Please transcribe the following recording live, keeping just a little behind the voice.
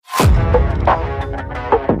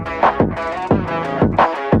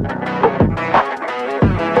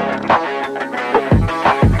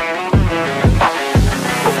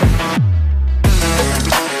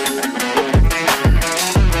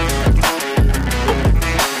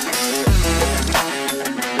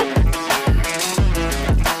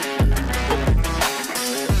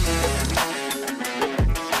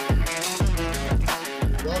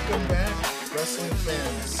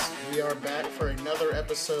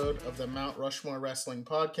episode of the Mount Rushmore Wrestling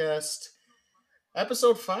Podcast.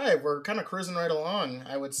 Episode 5, we're kind of cruising right along.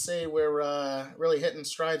 I would say we're really hitting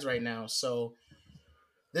strides right now. So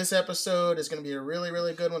this episode is going to be a really,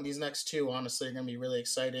 really good one. These next two, honestly, are going to be really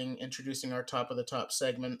exciting. Introducing our top of the top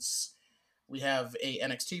segments. We have a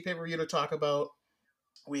NXT pay-per-view to talk about.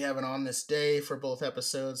 We have an On This Day for both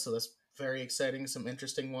episodes, so that's very exciting. Some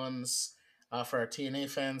interesting ones for our TNA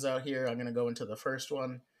fans out here. I'm going to go into the first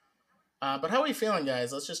one. But how are we feeling,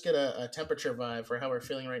 guys? Let's just get a temperature vibe for how we're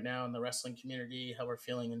feeling right now in the wrestling community, how we're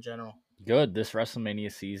feeling in general. Good. This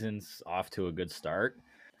WrestleMania season's off to a good start.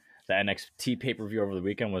 The NXT pay-per-view over the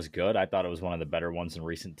weekend was good. I thought it was one of the better ones in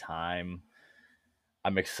recent time.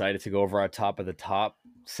 I'm excited to go over our top of the top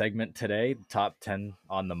segment today, top 10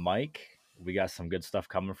 on the mic. We got some good stuff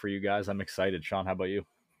coming for you guys. I'm excited. Sean, how about you?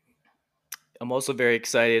 I'm also very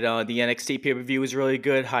excited. The NXT pay-per-view was really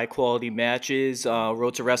good, high-quality matches,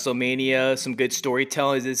 Road to WrestleMania, some good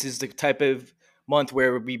storytelling. This is the type of month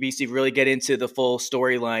where we basically really get into the full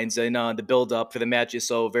storylines and the build-up for the matches.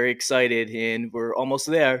 So very excited, and we're almost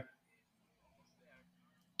there.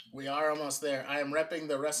 We are almost there. I am repping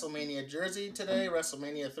the WrestleMania jersey today,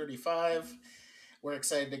 WrestleMania 35. We're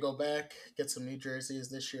excited to go back, get some new jerseys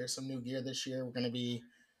this year, some new gear this year. We're going to be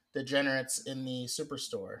degenerates in the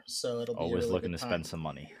Superstore, so it'll be always really looking good to spend some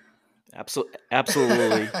money.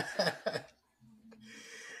 Absolutely.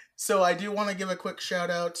 So I do want to give a quick shout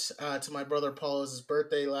out to my brother Paul. It was his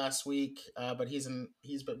birthday last week, but he's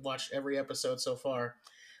been watched every episode so far.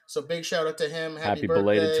 So big shout out to him. Happy birthday.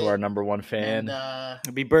 Belated to our number one fan. And,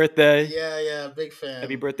 happy birthday. Yeah, big fan.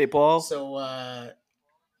 Happy birthday, Paul. So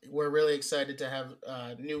we're really excited to have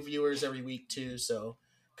new viewers every week too. So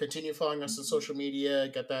continue following us on social media.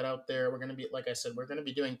 Get that out there. We're going to be, like I said, we're going to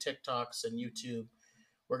be doing TikToks and YouTube.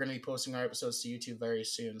 We're going to be posting our episodes to YouTube very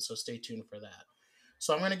soon. So stay tuned for that.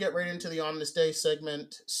 So I'm going to get right into the On This Day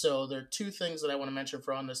segment. So there are two things that I want to mention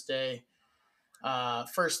for On This Day.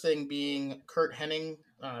 First thing being Curt Hennig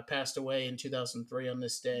passed away in 2003 on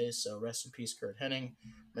this day. So rest in peace, Curt Hennig,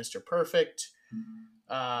 Mr. Perfect.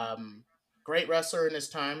 Great wrestler in his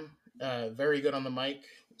time. Very good on the mic.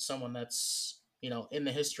 Someone that's, in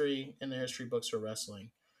the history books for wrestling.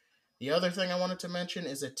 The other thing I wanted to mention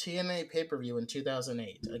is a TNA pay-per-view in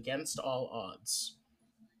 2008, Against All Odds,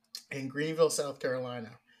 in Greenville, South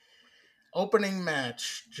Carolina. Opening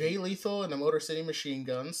match, Jay Lethal and the Motor City Machine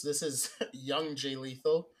Guns. This is young Jay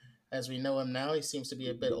Lethal. As we know him now, he seems to be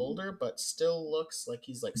a bit older, but still looks like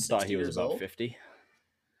he's like 60 Thought he was years about old. 50.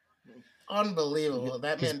 Unbelievable.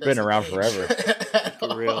 That man He's been around forever.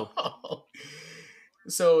 For real.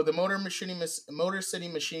 So the Motor City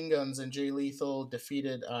Machine Guns and Jay Lethal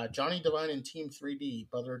defeated Johnny Devine and Team 3D,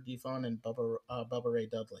 Butler Devon and Bubba Ray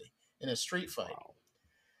Dudley in a street fight. Wow.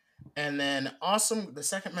 And then the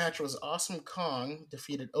second match was Awesome Kong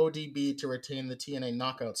defeated ODB to retain the TNA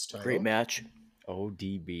Knockouts title. Great match.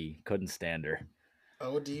 ODB. Couldn't stand her.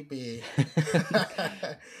 ODB.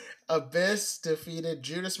 Abyss defeated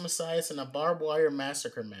Judas Messias in a barbed wire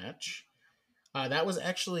massacre match. That was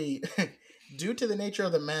actually, due to the nature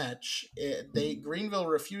of the match, Greenville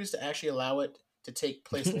refused to actually allow it to take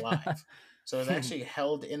place live. So it was actually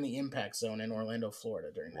held in the Impact Zone in Orlando, Florida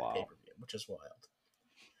during that pay-per-view, which is wild.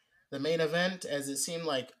 The main event, as it seemed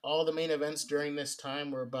like all the main events during this time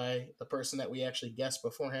were by the person that we actually guessed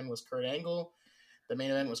beforehand was Kurt Angle. The main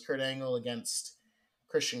event was Kurt Angle against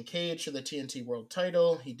Christian Cage for the TNT World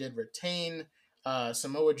title. He did retain.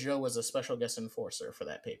 Samoa Joe was a special guest enforcer for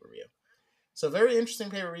that pay-per-view. So very interesting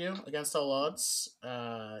pay-per-view, Against All Odds.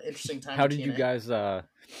 Interesting time. How did you guys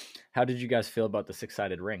feel about the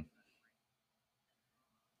six-sided ring?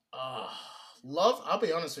 I'll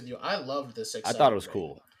be honest with you, I loved the six-sided ring. I thought it was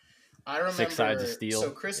cool. I remember 6 sides of steel. So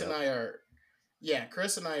Chris and I are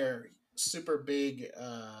super big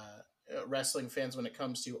wrestling fans when it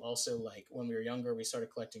comes to also, like, when we were younger, we started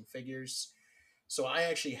collecting figures. So I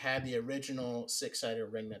actually had the original 6-sided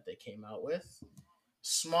ring that they came out with.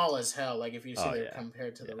 Small as hell, like if you see it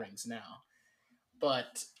compared to the rings now.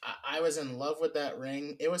 But I was in love with that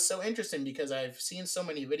ring. It was so interesting because I've seen so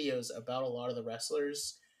many videos about a lot of the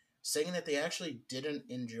wrestlers saying that they actually didn't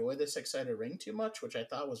enjoy the 6-sided ring too much, which I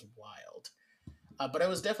thought was wild. But I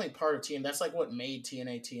was definitely part of TNA. That's like what made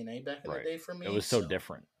TNA back in the day for me. It was so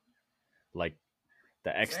different. Like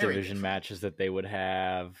the X Division matches that they would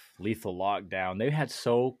have, Lethal Lockdown. They had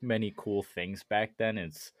so many cool things back then.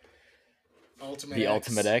 It's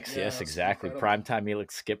Ultimate X. Yes, exactly. Incredible. Primetime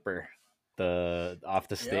Elix Skipper. Off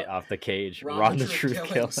the cage. Ron the Truth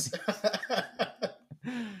Killings.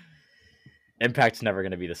 Impact's never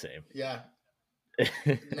going to be the same. Yeah.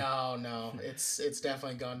 No. It's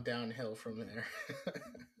definitely gone downhill from there.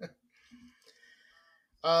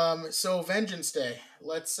 So Vengeance Day.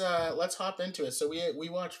 Let's hop into it. So we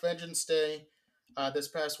watched Vengeance Day this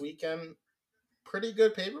past weekend. Pretty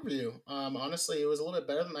good pay-per-view. Honestly, it was a little bit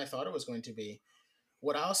better than I thought it was going to be.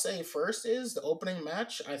 What I'll say first is the opening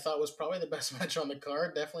match I thought was probably the best match on the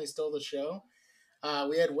card. Definitely stole the show.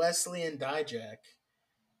 We had Wesley and Dijak.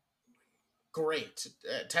 Great.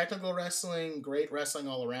 Technical wrestling, great wrestling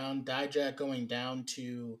all around. Dijak going down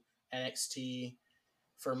to NXT.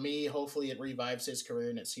 For me, hopefully it revives his career,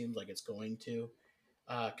 and it seems like it's going to.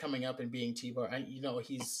 Coming up and being T-Bar,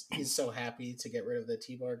 he's so happy to get rid of the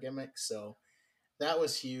T-Bar gimmick, so that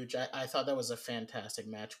was huge. I thought that was a fantastic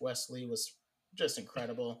match. Wesley was just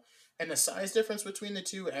incredible. And the size difference between the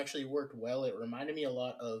two actually worked well. It reminded me a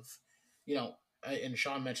lot of, and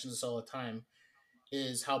Sean mentions this all the time,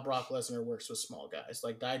 is how Brock Lesnar works with small guys.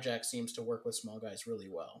 Like Dijak seems to work with small guys really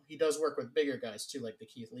well. He does work with bigger guys too, like the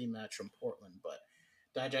Keith Lee match from Portland, but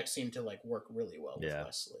Dijak seemed to like work really well with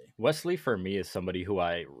Wesley. Wesley for me is somebody who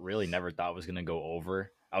I really never thought was going to go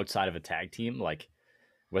over outside of a tag team like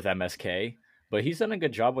with MSK, but he's done a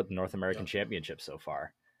good job with the North American Championship so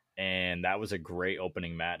far. And that was a great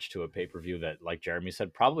opening match to a pay-per-view that, like Jeremy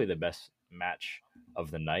said, probably the best match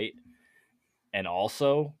of the night. And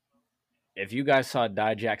also, if you guys saw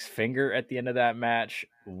Dijak's finger at the end of that match,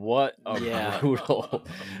 what a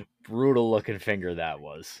brutal looking finger that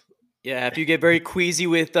was. Yeah, if you get very queasy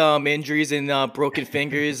with injuries and broken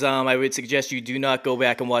fingers, I would suggest you do not go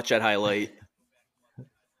back and watch that highlight.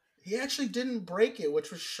 He actually didn't break it,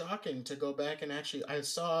 which was shocking to go back and actually. I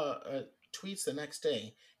saw tweets the next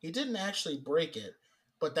day. He didn't actually break it,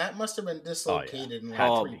 but that must have been dislocated in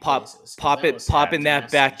like 3 places. Popping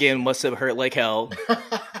that back in must have hurt like hell.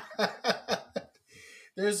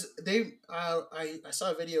 I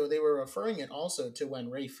saw a video. They were referring it also to when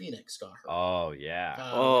Ray Phoenix got hurt. Oh yeah.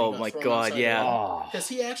 Oh my god, yeah. Because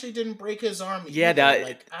he actually didn't break his arm. Yeah,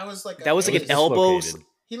 I was like that was like an elbow.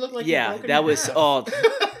 He looked like that was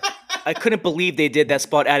I couldn't believe they did that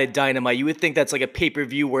spot at Dynamite. You would think that's like a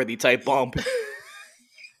pay-per-view worthy type bump.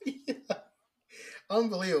 Yeah.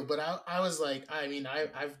 Unbelievable. But I was like,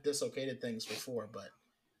 I've dislocated things before, but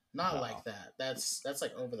not like that. That's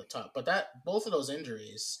like over the top. But both of those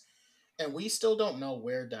injuries, and we still don't know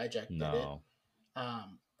where Dijak did it.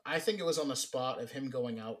 I think it was on the spot of him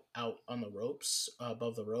going out on the ropes,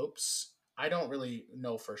 above the ropes. I don't really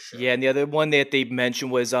know for sure. Yeah, and the other one that they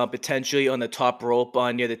mentioned was potentially on the top rope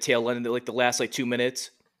near the tail end, like the last 2 minutes.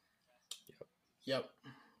 Yep.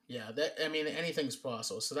 Yeah, anything's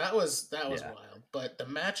possible. So that was wild. But the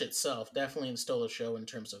match itself definitely stole the show in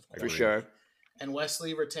terms of quality. For sure. And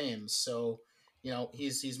Wesley retains, so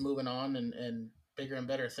he's moving on and bigger and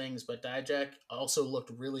better things. But Dijak also looked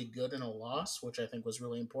really good in a loss, which I think was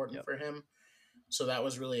really important for him. So that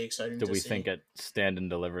was really exciting. Do we think at Stand and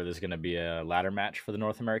Deliver there's going to be a ladder match for the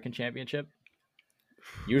North American Championship?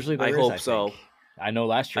 Usually there is. I hope so. I know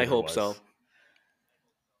last year I hope so.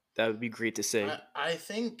 That would be great to see. I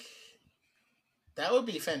think that would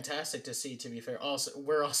be fantastic to see, to be fair. Also,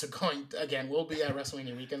 we're also going, again, we'll be at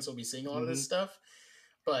WrestleMania weekend, so we'll be seeing a lot of this stuff.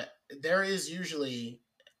 But there is usually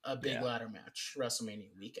a big ladder match WrestleMania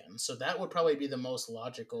weekend. So that would probably be the most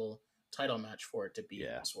logical title match for it to be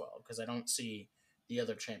as well, because I don't see the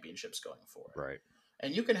other championships going for it. Right.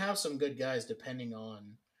 And you can have some good guys depending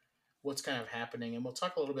on what's kind of happening. And we'll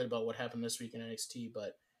talk a little bit about what happened this week in NXT,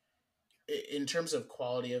 but in terms of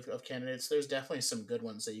quality of candidates, there's definitely some good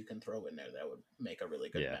ones that you can throw in there that would make a really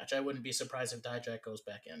good match. I wouldn't be surprised if Dijak goes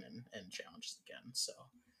back in and challenges again. So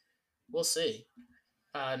we'll see.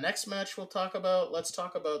 Next match let's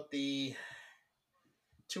talk about the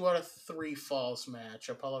 2 out of 3 falls match,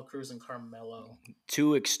 Apollo Crews and Carmelo.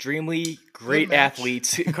 2 extremely great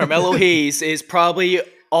athletes. Carmelo Hayes is probably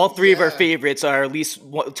all 3 of our favorites, are at least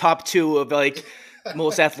top 2 of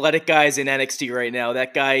most athletic guys in NXT right now.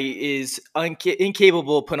 That guy is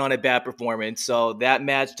incapable of putting on a bad performance. So that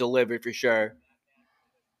match delivered for sure.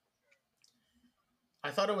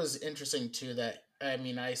 I thought it was interesting too that,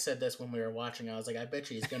 I said this when we were watching. I was like, I bet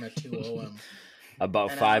you he's going to 2-0 him.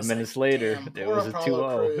 About 5 minutes later, it was a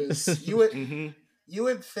 2-0. You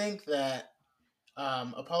would think that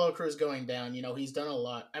Apollo Crews going down, he's done a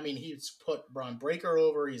lot. He's put Braun Breaker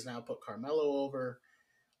over. He's now put Carmelo over.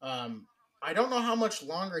 I don't know how much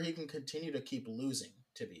longer he can continue to keep losing,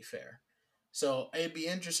 to be fair. So it'd be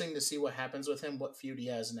interesting to see what happens with him, what feud he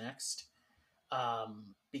has next.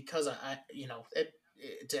 Because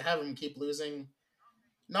to have him keep losing,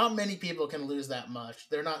 not many people can lose that much.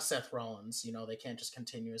 They're not Seth Rollins, they can't just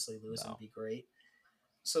continuously lose and be great.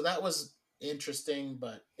 So that was interesting,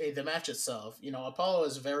 but the match itself, Apollo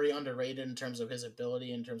is very underrated in terms of his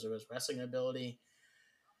ability, in terms of his wrestling ability.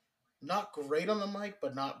 not great on the mic,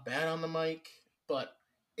 but not bad on the mic. But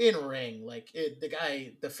in ring, the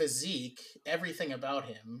guy, the physique, everything about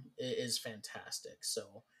him is fantastic.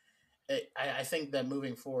 So I think that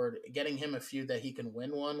moving forward, getting him a feud that he can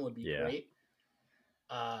win one would be Yeah. great.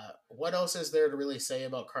 What else is there to really say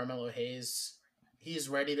about Carmelo Hayes? He's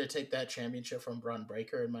ready to take that championship from Braun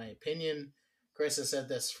Breaker, in my opinion. Chris has said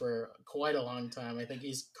this for quite a long time. I think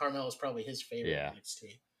Carmelo's probably his favorite Yeah. in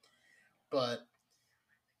NXT. But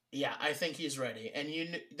yeah, I think he's ready.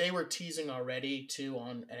 And they were teasing already too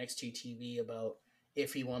on NXT TV about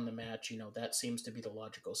if he won the match. That seems to be the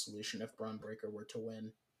logical solution if Braun Breaker were to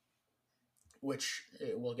win, which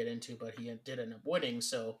we'll get into. But he did end up winning,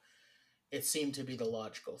 so it seemed to be the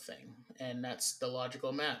logical thing, and that's the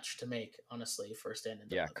logical match to make. Honestly, for Stand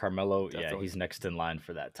and Yeah, Deliver. Carmelo. Definitely. Yeah, he's next in line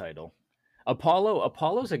for that title.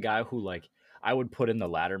 Apollo's a guy who like I would put in the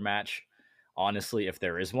ladder match. Honestly, if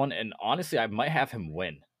there is one, and honestly, I might have him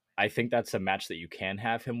win. I think that's a match that you can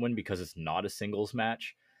have him win because it's not a singles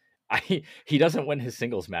match. He doesn't win his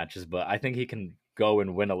singles matches, but I think he can go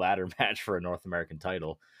and win a ladder match for a North American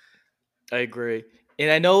title. I agree. And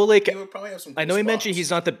I know, like, He would probably have some. I Cool know he mentioned spots. he's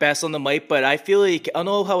not the best on the mic, but I feel like, I don't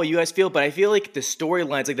know how you guys feel, but I feel like the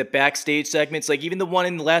storylines, like the backstage segments, like even the one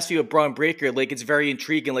in the last few of Braun Breaker, like it's very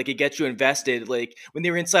intriguing. Like it gets you invested. Like when they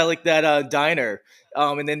were inside like that diner,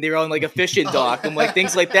 and then they're on like a fishing dock, and like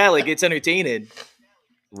things like that. Like it's entertaining.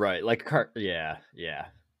 Right, like yeah.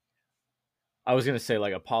 I was gonna say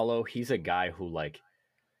like Apollo. He's a guy who like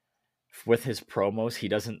with his promos, he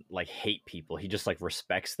doesn't like hate people. He just like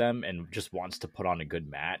respects them and just wants to put on a good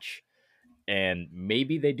match. And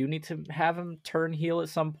maybe they do need to have him turn heel at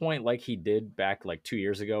some point, like he did back like 2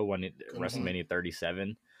 years ago when WrestleMania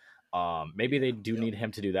 37. Maybe they do need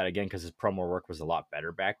him to do that again because his promo work was a lot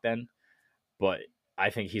better back then. But I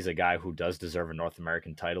think he's a guy who does deserve a North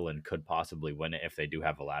American title and could possibly win it if they do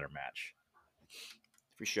have a ladder match.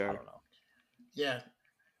 For sure. I don't know. Yeah.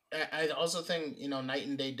 I also think, night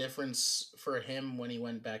and day difference for him when he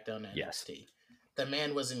went back down to NXT. The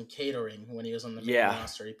man was in catering when he was on the main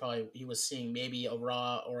roster. He was seeing maybe a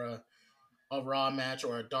Raw or a Raw match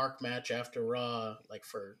or a dark match after Raw like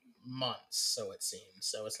for months, so it seemed.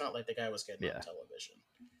 So it's not like the guy was getting on television.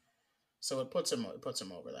 So it puts him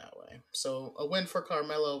over that way. So a win for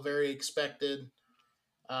Carmelo, very expected.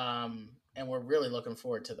 And we're really looking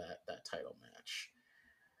forward to that title match.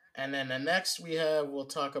 And then the next we'll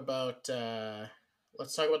talk about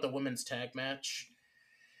let's talk about the women's tag match.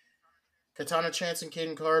 Katana Chance and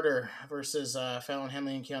Kaden Carter versus Fallon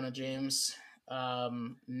Henley and Kiana James.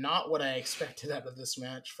 Not what I expected out of this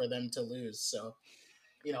match for them to lose. So,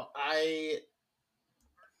 I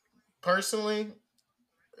personally,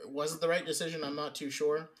 was it the right decision? I'm not too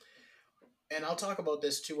sure. And I'll talk about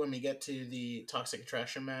this too when we get to the Toxic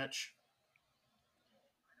Attraction match.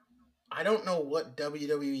 I don't know what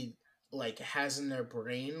WWE has in their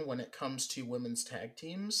brain when it comes to women's tag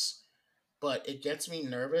teams, but it gets me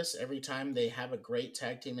nervous every time they have a great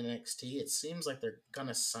tag team in NXT. It seems like they're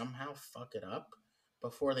gonna somehow fuck it up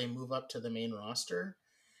before they move up to the main roster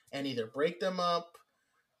and either break them up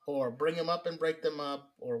or bring them up and break them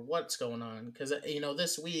up or what's going on. Because,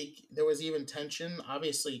 this week there was even tension,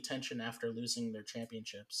 obviously tension after losing their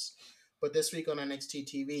championships. But this week on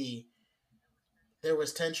NXT TV, there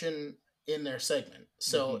was tension in their segment.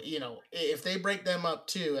 So, if they break them up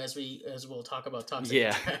too, as we'll talk about Toxic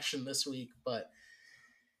Attraction this week, but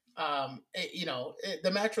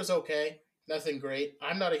the match was okay, nothing great.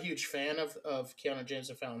 I'm not a huge fan of Kiana James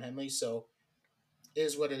and Fallon Henley, so it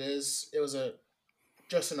is what it is. It was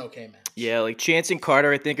just an okay match. Yeah, like Chance and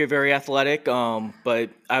Carter, I think are very athletic.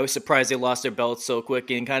 But I was surprised they lost their belts so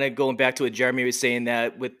quick. And kind of going back to what Jeremy was saying,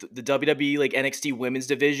 that with the WWE like NXT women's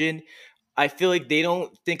division, I feel like they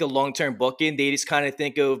don't think of long-term booking. They just kind of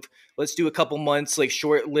think of, let's do a couple months, like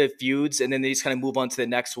short-lived feuds, and then they just kind of move on to the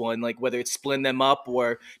next one. Like whether it's splitting them up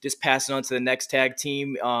or just passing on to the next tag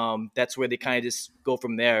team. That's where they kind of just go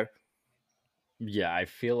from there. Yeah, I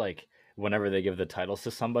feel like whenever they give the titles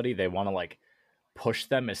to somebody, they want to like push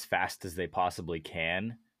them as fast as they possibly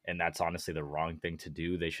can. And that's honestly the wrong thing to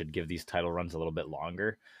do. They should give these title runs a little bit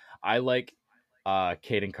longer. I like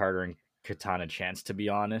Kaden Carter and Katana Chance, to be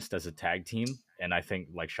honest, as a tag team. And I think,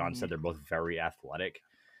 like Sean said, they're both very athletic.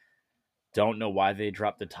 Don't know why they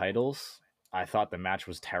dropped the titles. I thought the match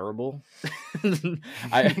was terrible.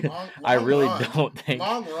 I really don't think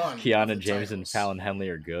Kiana James and Fallon Henley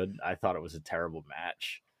are good. I thought it was a terrible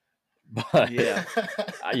match. But yeah,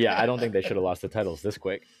 I don't think they should have lost the titles this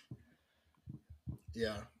quick.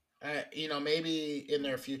 Yeah. Maybe in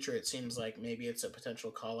their future, it seems like maybe it's a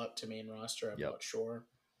potential call up to main roster. I'm not sure.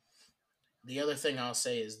 The other thing I'll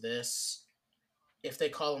say is this. if they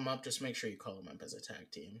call them up, just make sure you call them up as a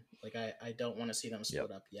tag team. Like I don't want to see them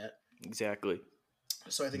split up yet. Exactly.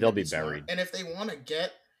 So I think they'll that'd be smart. buried. And if they want to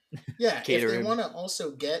get, if they want to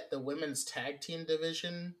also get the women's tag team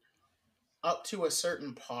division up to a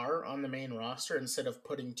certain par on the main roster instead of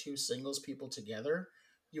putting two singles people together,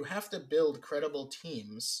 you have to build credible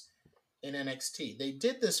teams in NXT. They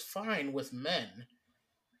did this fine with men.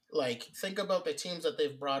 Like, think about the teams that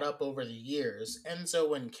they've brought up over the years.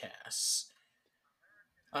 Enzo and Cass.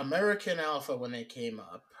 American Alpha when they came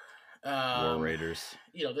up. War Raiders.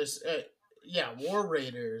 There's War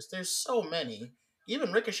Raiders. There's so many.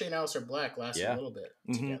 Even Ricochet and Aleister Black lasted a little bit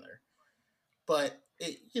together. But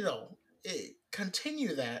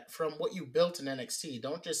continue that from what you built in NXT.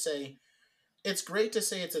 Don't just say it's great to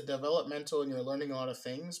say it's a developmental and you're learning a lot of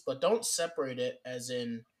things, but don't separate it as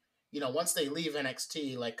in, once they leave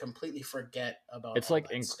NXT, like completely forget about all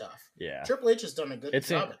that stuff. Yeah. Triple H has done a good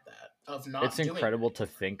job at that. It's incredible to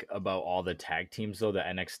think about all the tag teams though that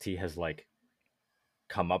NXT has like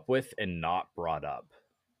come up with and not brought up.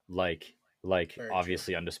 Like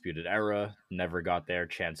obviously Undisputed Era never got there,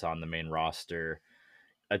 chance on the main roster.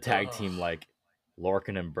 A tag team like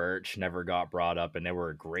Lorcan and Birch never got brought up, and they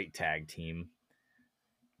were a great tag team.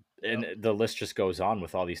 And the list just goes on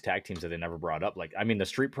with all these tag teams that they never brought up. Like, I mean, the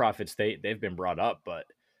Street Profits, they've been brought up, but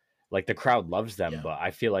like the crowd loves them, but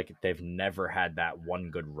I feel like they've never had that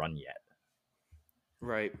one good run yet.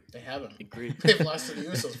 Right. They haven't. Agreed. They've lost to the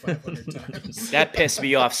Usos 500 times. That pissed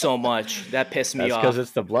me off so much. That's because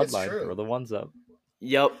it's the bloodline. Throw the ones up.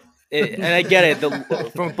 Yep. And I get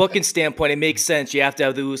it. From a booking standpoint, it makes sense. You have to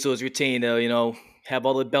have the Usos retain to, have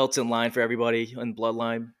all the belts in line for everybody on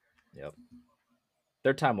Bloodline. Yep.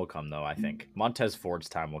 Their time will come, though, I think. Montez Ford's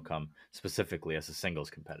time will come, specifically as a singles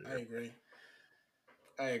competitor.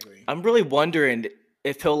 I agree. I'm really wondering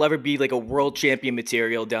if he'll ever be like a world champion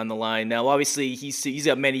material down the line. Now, obviously, he's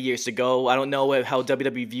got many years to go. I don't know how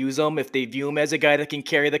WWE views him, if they view him as a guy that can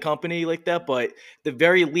carry the company like that, but the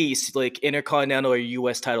very least, like Intercontinental or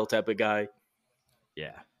U.S. title type of guy.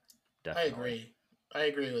 Yeah, definitely. I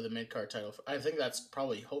agree with the mid-card title. I think that's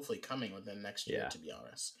probably, hopefully, coming within next year, to be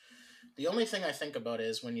honest. The only thing I think about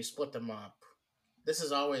is when you split them up, this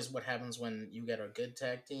is always what happens when you get a good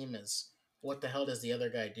tag team is what the hell does the other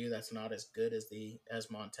guy do that's not as good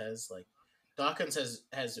as Montez? Like, Dawkins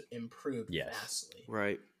has improved vastly.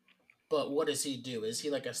 Right. But what does he do? Is he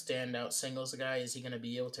like a standout singles guy? Is he going to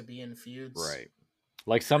be able to be in feuds? Right.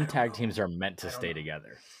 Like some tag teams are meant to stay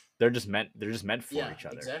together. They're just meant for each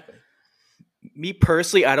other. Exactly. Me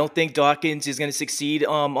personally, I don't think Dawkins is going to succeed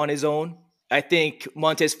on his own. I think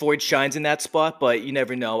Montez Ford shines in that spot, but you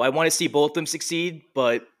never know. I want to see both of them succeed,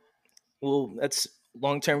 but that's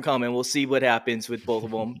long-term coming. We'll see what happens with both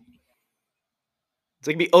of them.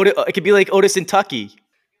 It could be like Otis and Tucky.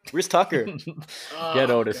 Where's Tucker?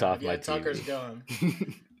 Get Otis off my team. Tucker's gone.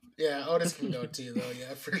 Yeah, Otis can go too, though.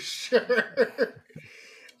 Yeah, for sure.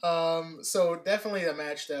 So definitely a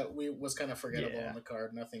match that was kind of forgettable on the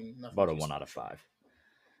card. Nothing. About a 1 out of 5.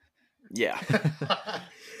 Yeah.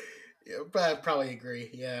 I probably agree.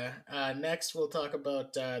 Yeah. Next, we'll talk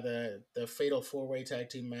about the Fatal 4-Way Tag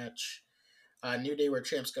Team match. New Day were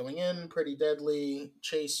champs going in. Pretty Deadly,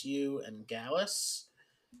 Chase U, and Gallus.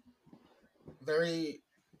 Very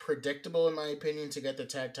predictable, in my opinion, to get the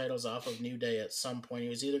tag titles off of New Day at some point. It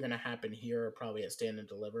was either going to happen here or probably at Stand and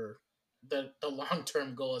Deliver. The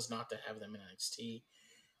long-term goal is not to have them in NXT.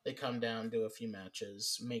 They come down, do a few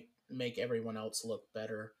matches, make everyone else look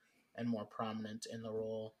better and more prominent in the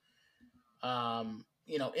role.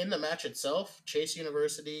 In the match itself, Chase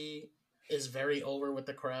University is very over with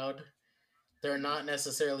the crowd. They're not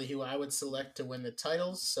necessarily who I would select to win the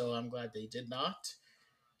titles, so I'm glad they did not.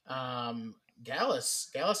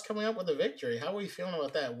 Gallus coming up with a victory. How are we feeling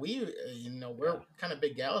about that? We're kind of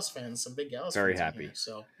big Gallus fans, some big Gallus very fans happy. Here,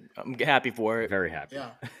 so I'm happy for it. Very happy.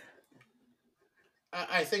 Yeah.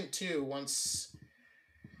 I think too, once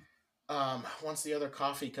the other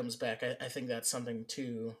coffee comes back, I think that's something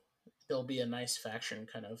too. There'll be a nice faction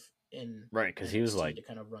kind of in because he was like to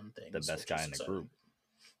kind of run things, the best guy in the group.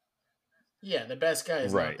 Yeah, the best guy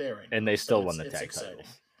is not there right now. And they still won the tag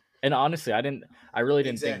titles. And honestly, I really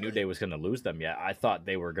didn't think New Day was going to lose them yet. I thought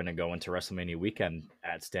they were going to go into WrestleMania weekend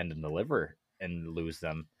at Stand and Deliver and lose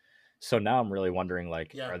them. So now I'm really wondering,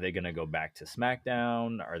 are they going to go back to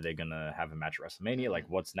SmackDown? Are they going to have a match at WrestleMania? Like,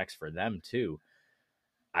 what's next for them too?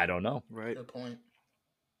 I don't know. Right. Good point.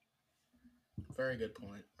 Very good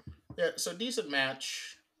point. Yeah, so decent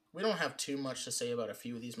match. We don't have too much to say about a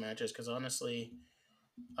few of these matches because honestly,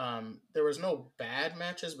 there was no bad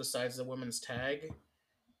matches besides the women's tag.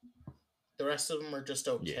 The rest of them are just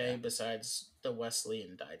okay, Yeah. besides the Wesley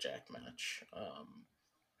and Dijak match.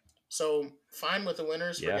 So fine with the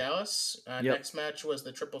winners for Yeah. Gallus. Yep. Next match was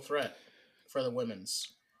the triple threat for the women's.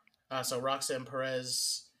 So Roxanne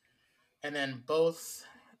Perez, and then both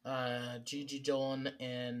Gigi Dolan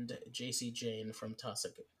and JC Jane from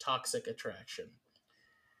Toxic Attraction.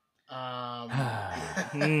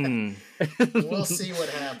 Hmm. We'll see what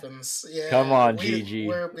happens. Yeah, Come on, Gigi.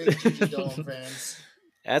 we're big Gigi Dolan fans.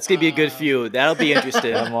 That's gonna be a good feud. That'll be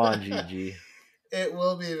interesting. Come on, Gigi. It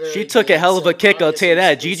will be very. She took a good. hell of a So kick, I'll tell you obviously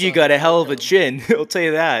that. we Gigi saw got a the hell of a outcome. chin. I'll tell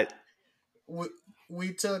you that.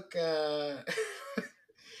 We took.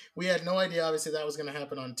 We had no idea. Obviously, that was going to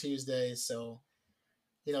happen on Tuesday. So,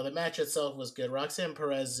 the match itself was good. Roxanne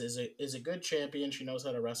Perez is a good champion. She knows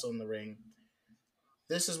how to wrestle in the ring.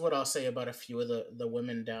 This is what I'll say about a few of the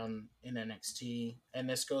women down in NXT, and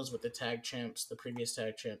this goes with the tag champs, the previous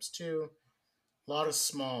tag champs too. A lot of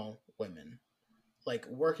small women, like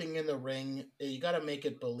working in the ring. You got to make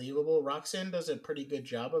it believable. Roxanne does a pretty good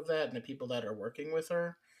job of that, and the people that are working with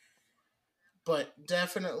her. But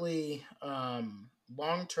definitely,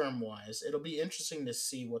 long-term wise, it'll be interesting to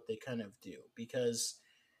see what they kind of do, because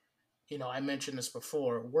I mentioned this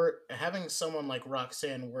before. We're having someone like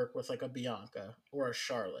Roxanne work with like a Bianca or a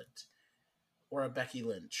Charlotte or a Becky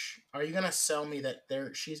Lynch. Are you gonna sell me that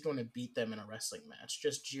she's going to beat them in a wrestling match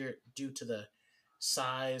just due to the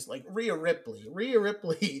size? Like Rhea Ripley. Rhea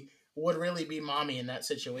Ripley would really be mommy in that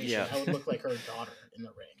situation. Yeah. I would look like her daughter in the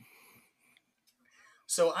ring.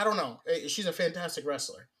 So I don't know. She's a fantastic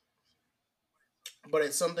wrestler, but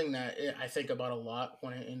it's something that I think about a lot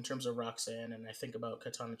in terms of Roxanne, and I think about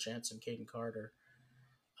Katana Chance and Kaden Carter.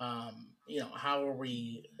 How are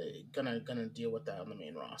we gonna deal with that on the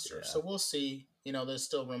main roster? Yeah. So we'll see. There's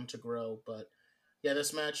still room to grow, but yeah,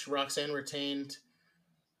 this match Roxanne retained.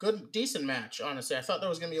 Good, decent match. Honestly, I thought there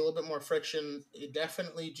was gonna be a little bit more friction.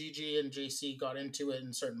 Definitely, Gigi and JC got into it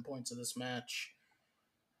in certain points of this match,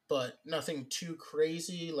 but nothing too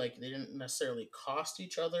crazy. Like they didn't necessarily cost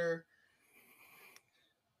each other.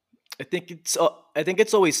 I think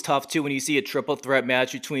it's always tough too when you see a triple threat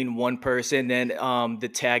match between one person and the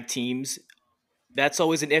tag teams. That's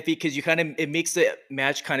always an iffy because it makes the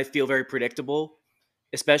match kind of feel very predictable,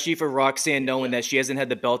 especially for Roxanne knowing Yeah. that she hasn't had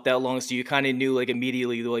the belt that long, so you kind of knew like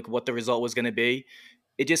immediately like what the result was going to be.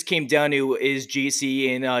 It just came down to is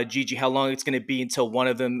GC and Gigi how long it's going to be until one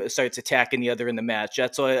of them starts attacking the other in the match.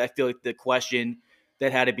 That's why I feel like the question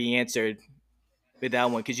that had to be answered with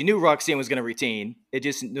that one because you knew Roxanne was going to retain. It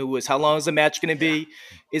just knew was how long is the match going to be?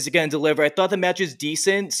 Is it going to deliver? I thought the match was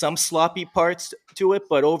decent, some sloppy parts to it,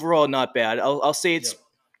 but overall not bad. I'll say it's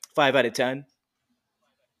 5 out of 10.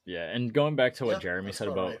 Yeah, and going back to what Yep, Jeremy that's said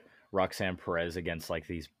about about right. Roxanne Perez against like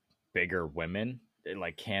these bigger women,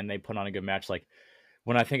 like can they put on a good match? Like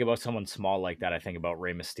when I think about someone small like that, I think about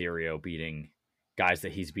Rey Mysterio beating guys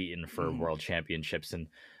that he's beaten for world championships, and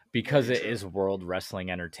because Very it true. is World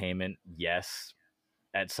Wrestling Entertainment, yes,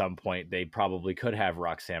 at some point they probably could have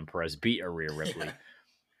Roxanne Perez beat a Rhea Ripley. Yeah.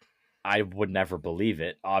 I would never believe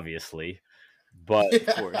it, obviously, but Of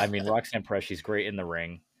course. I mean Roxanne Perez, she's great in the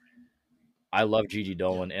ring. I love Gigi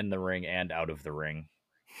Dolan in the ring and out of the ring.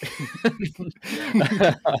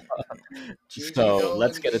 Gigi So Dolan,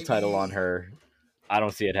 let's get a title on baby. her. I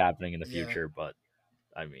don't see it happening in the Yeah. future, but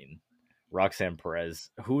I mean, Roxanne Perez.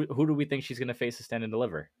 Who do we think she's going to face to Stand and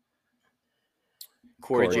Deliver?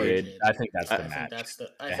 Corey Corey Jade. Jade. I think that's I the think match. that's the.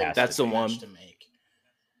 I It think has That's that's the the match one. to make.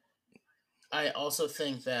 I also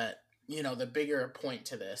think that the bigger point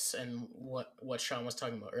to this, and what Sean was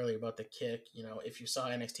talking about earlier about the kick. If you saw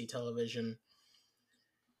NXT television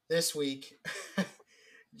this week,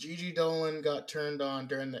 Gigi Dolan got turned on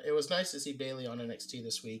during the. It was nice to see Bailey on NXT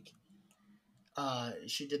this week.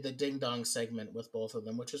 She did the ding dong segment with both of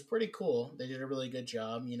them, which was pretty cool. They did a really good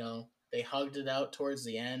job. They hugged it out towards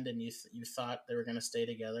the end, and you thought they were gonna stay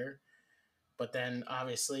together. But then,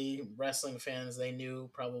 obviously, wrestling fans, they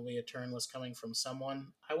knew probably a turn was coming from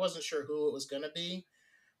someone. I wasn't sure who it was going to be,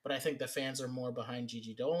 but I think the fans are more behind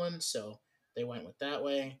Gigi Dolan, so they went with that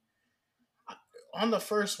way. On the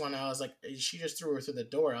first one, I was like, she just threw her through the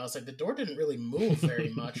door. I was like, the door didn't really move very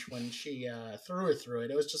much when she threw her through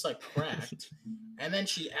it. It was just like cracked. And then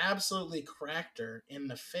she absolutely cracked her in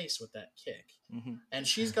the face with that kick. Mm-hmm. And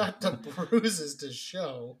she's got the bruises to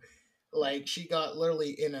show. Like she got literally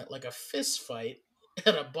in a fist fight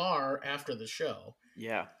at a bar after the show.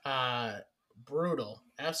 Yeah. Brutal,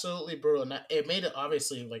 absolutely brutal. And it made it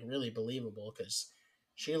obviously like really believable because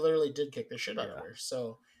she literally did kick the shit out of her.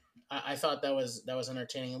 So I thought that was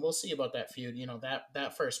entertaining, and we'll see about that feud.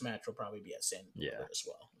 That first match will probably be at San Diego as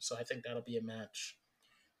well. So I think that'll be a match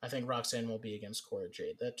I think Roxanne will be against Cora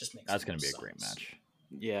Jade. That just makes That's the going to most be a great sense. match.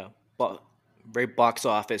 Yeah, but very box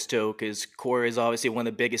office too, because Cora is obviously one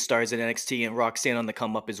of the biggest stars in NXT, and Roxanne on the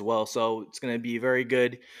come up as well. So it's going to be a very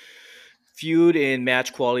good feud, and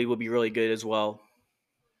match quality will be really good as well.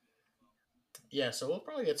 Yeah, so we'll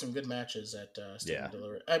probably get some good matches at Stand Yeah. and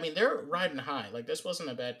Deliver. I mean, they're riding high. Like, this wasn't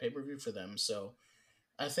a bad pay-per-view for them. So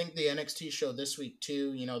I think the NXT show this week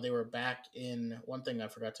too, they were back in, one thing I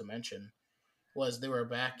forgot to mention was they were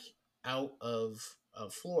back out of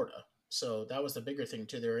Florida. So that was the bigger thing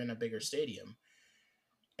too. They were in a bigger stadium.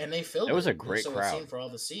 And they It filled was it. a And great so it crowd. seemed for all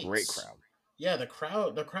the seats. Great crowd. Yeah, the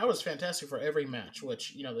crowd was fantastic for every match,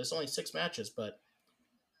 which, there's only 6 matches, but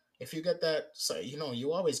if you get that, so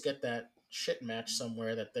you always get that shit match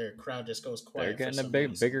somewhere that their crowd just goes They're quiet for getting a some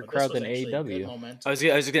reason. bigger But this crowd was than actually good AEW. momentum. I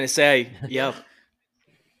was going to say, yeah.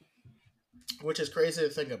 Which is crazy to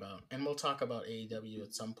think about. And we'll talk about AEW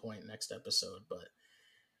at some point next episode. But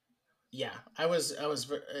yeah, I was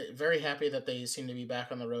very happy that they seem to be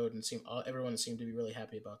back on the road, and everyone seemed to be really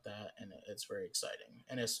happy about that. And it's very exciting.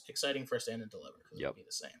 And it's exciting for Stand and Deliver because it'll be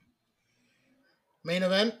the same. Main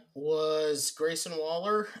event was Grayson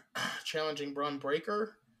Waller challenging Braun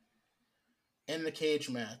Breaker in the cage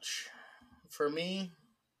match. For me,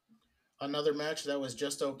 another match that was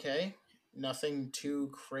just okay. Nothing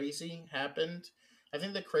too crazy happened. I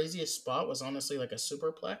think the craziest spot was honestly like a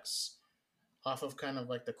superplex off of kind of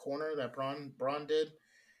like the corner that Braun did.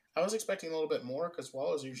 I was expecting a little bit more because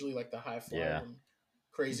Waller's usually like the high flyer and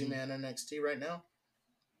crazy man NXT right now.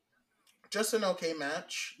 Just an okay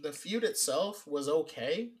match. The feud itself was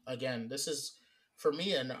okay. Again, this is for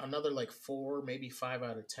me another like 4, maybe 5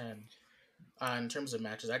 out of 10 in terms of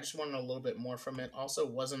matches. I just wanted a little bit more from it. Also,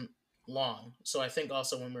 wasn't long, so I think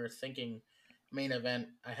also when we were thinking main event,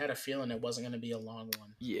 I had a feeling it wasn't going to be a long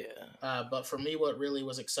one. Yeah. But for me, what really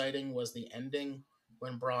was exciting was the ending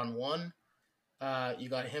when Braun won. You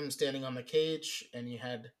got him standing on the cage, and you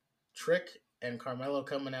had Trick and Carmelo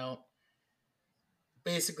coming out,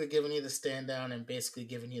 basically giving you the stand down and basically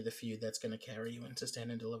giving you the feud that's going to carry you into Stand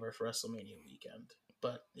and Deliver for WrestleMania weekend.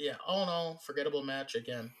 But yeah, all in all, forgettable match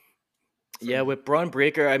again. Yeah, with Braun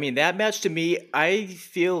Breaker, I mean, that match to me, I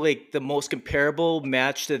feel like the most comparable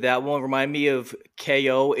match to that one remind me of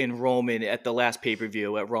KO and Roman at the last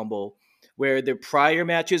pay-per-view at Rumble, where the prior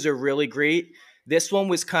matches are really great. This one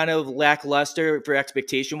was kind of lackluster for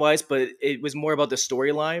expectation-wise, but it was more about the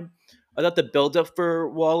storyline. I thought the build-up for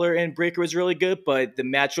Waller and Breaker was really good, but the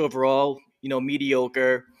match overall,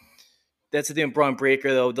 mediocre. That's the thing with Braun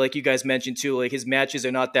Breaker, though. Like you guys mentioned too, like his matches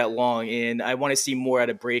are not that long, and I want to see more out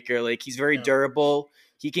of Breaker. Like he's very durable.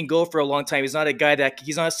 He can go for a long time. He's not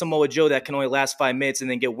a Samoa Joe that can only last 5 minutes and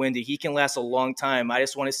then get winded. He can last a long time. I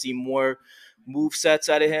just want to see more move sets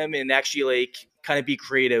out of him and actually like kind of be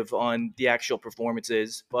creative on the actual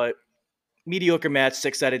performances. But mediocre match,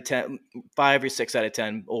 6 out of 10, 5 or 6 out of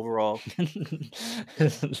 10 overall.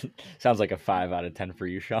 Sounds like a 5 out of 10 for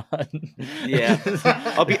you, Sean. Yeah,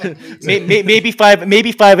 I'll be maybe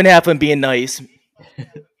 5.5. I'm being nice.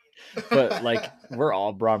 But like we're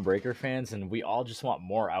all Braun Breaker fans, and we all just want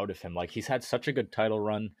more out of him. Like he's had such a good title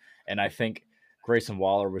run, and I think Grayson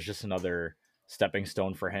Waller was just another stepping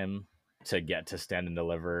stone for him to get to Stand and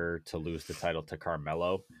Deliver, to lose the title to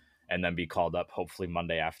Carmelo, and then be called up hopefully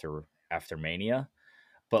Monday after Mania.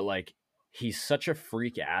 But like he's such a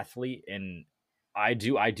freak athlete, and I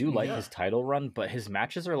do like his title run, but his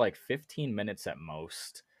matches are like 15 minutes at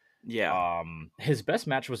most. Yeah. His best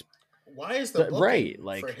match was why is the booking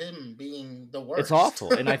like for him being the worst? It's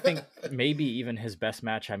awful. And I think maybe even his best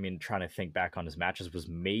match, I mean, trying to think back on his matches, was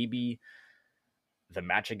maybe the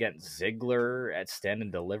match against Ziggler at Stand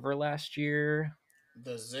and Deliver last year.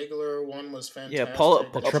 The Ziggler one was fantastic. Yeah,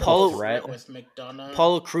 the triple threat with McDonough.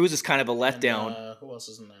 Apollo Crews is kind of a letdown. And, who else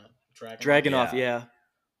is in that? Dragunov, yeah.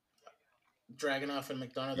 Dragunov and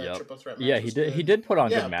McDonough, that triple threat match. Yeah, he did. Good. He did put on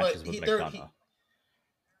good matches with McDonough.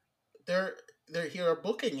 They're here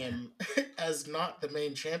booking him as not the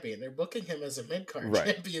main champion. They're booking him as a mid-card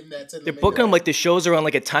champion that's in the They're booking him like the shows are on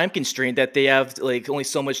like a time constraint that they have like only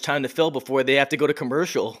so much time to fill before they have to go to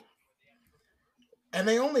commercial. And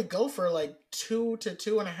they only go for like 2 to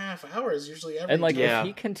 2.5 hours usually every And like time. if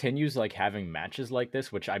he continues like having matches like this,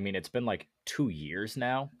 which I mean it's been like 2 years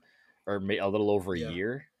now, or a little over a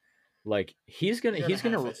year, like he's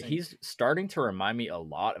starting to remind me a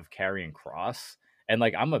lot of Karrion Kross. And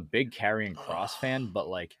like I'm a big Karrion Kross fan, but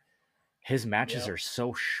like his matches are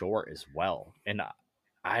so short as well. And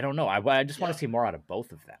I don't know. I just want to see more out of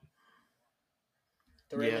both of them.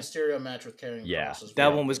 The Rey Mysterio match with Karrion Kross is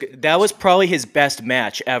that one was good. That was probably his best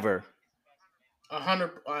match ever. 100%.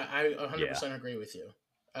 I 100% agree with you.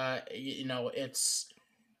 It's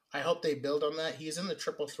I hope they build on that. He's in the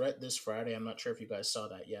triple threat this Friday. I'm not sure if you guys saw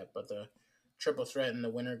that yet, but the triple threat and the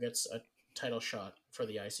winner gets a title shot for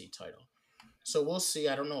the IC title. So we'll see.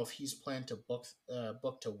 I don't know if he's planned to book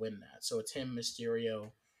to win that. So it's him,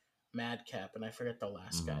 Mysterio, Madcap, and I forget the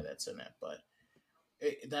last guy that's in it. But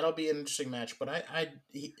that'll be an interesting match. But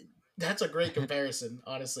that's a great comparison,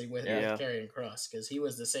 honestly, with Karrion Kross, because he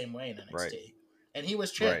was the same way in NXT, and he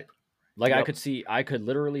was champ. Right. Like I could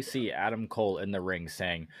literally see Adam Cole in the ring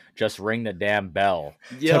saying, "Just ring the damn bell"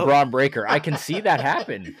 to Braun Breaker. I can see that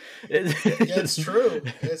happen. It's true.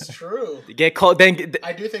 It's true. Get called, then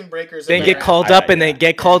I do think Breaker's then get called up and then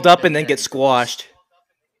get called up and then get squashed.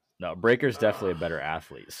 No, Breaker's definitely a better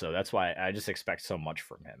athlete, so that's why I just expect so much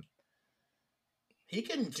from him. He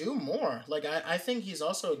can do more. Like I think he's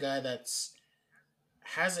also a guy that's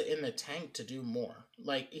has it in the tank to do more.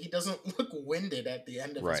 Like he doesn't look winded at the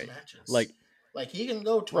end of his matches. Like he can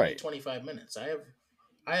go 25 minutes.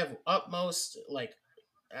 I have utmost like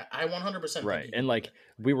I 100% right. And like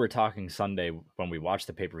we were talking Sunday when we watched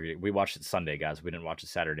the pay-per-view. We watched it Sunday, guys. We didn't watch it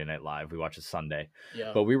Saturday Night Live. We watched it Sunday.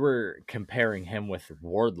 Yeah. But we were comparing him with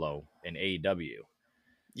Wardlow in AEW.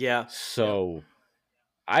 Yeah. So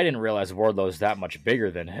I didn't realize Wardlow's that much bigger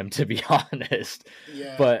than him, to be honest.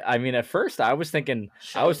 Yeah. But I mean, at first I was thinking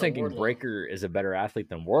Wardlow. Breaker is a better athlete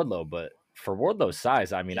than Wardlow, but for Wardlow's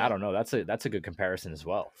size, I mean, I don't know. That's a good comparison as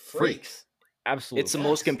well. Freaks. Absolutely. It's the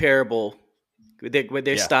most comparable with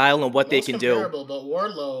their style and what they can do. But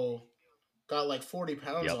Wardlow got like 40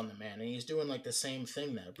 pounds on the man, and he's doing like the same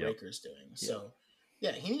thing that Breaker's doing. So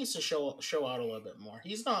yeah, he needs to show out a little bit more.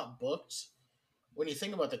 He's not booked. When you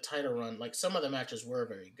think about the title run, like some of the matches were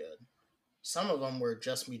very good. Some of them were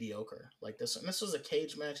just mediocre. Like this one. This was a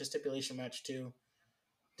cage match, a stipulation match too.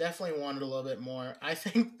 Definitely wanted a little bit more. I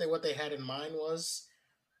think that what they had in mind was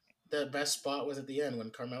the best spot was at the end when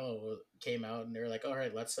Carmelo came out and they were like, all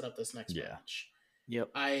right, let's set up this next match. Yep.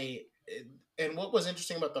 And what was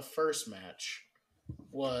interesting about the first match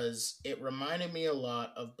was it reminded me a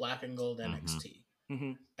lot of Black and Gold NXT.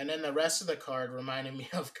 Mm-hmm. And then the rest of the card reminded me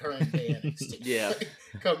of current day NXT. Yeah.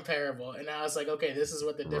 Comparable. And I was like, okay, this is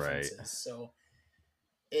what the difference is. So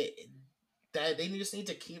they just need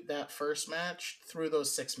to keep that first match through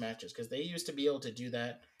those 6 matches, because they used to be able to do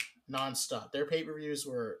that nonstop. Their pay-per-views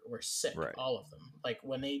were sick, all of them. Like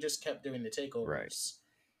when they just kept doing the takeovers.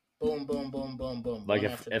 Boom, boom, boom, boom, boom. Like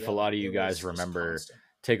if a lot of you guys remember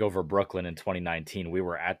TakeOver Brooklyn in 2019, we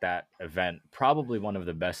were at that event, probably one of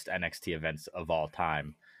the best NXT events of all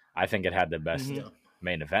time. I think it had the best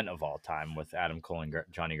main event of all time with Adam Cole and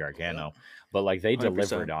Johnny Gargano. Yeah. But like they 100%.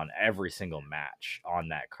 Delivered on every single match on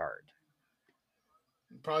that card.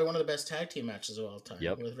 Probably one of the best tag team matches of all time.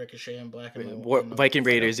 With Ricochet and Black and Viking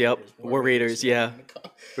Raiders. War Raiders. Yeah.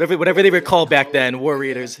 Whatever they were called back then. War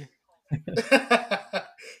Raiders.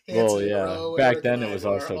 Well, yeah. Back then it was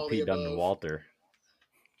also Pete Dunne and Walter.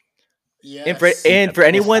 Yes. And for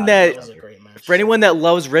anyone that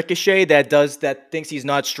loves Ricochet, that thinks he's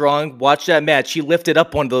not strong, watch that match. He lifted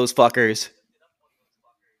up one of those fuckers.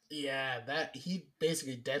 Yeah, that he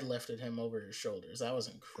basically deadlifted him over his shoulders. That was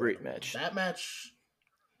incredible. Great match. That match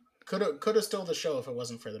could have stole the show if it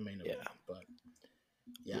wasn't for the main event. But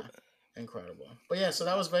yeah, incredible. But yeah, so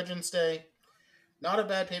that was Vengeance Day. Not a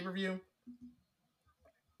bad pay-per-view.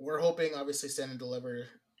 We're hoping, obviously, Stand and Deliver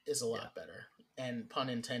is a lot better. And pun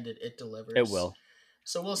intended, it delivers. It will.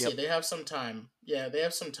 So we'll see. They have some time. Yeah, they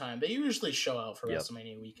have some time. They usually show out for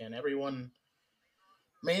WrestleMania weekend. Everyone,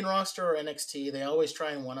 main roster or NXT, they always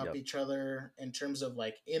try and one-up each other in terms of,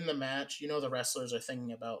 like, in the match. You know, the wrestlers are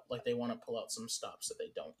thinking about, like, they want to pull out some stops that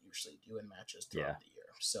they don't usually do in matches throughout the year.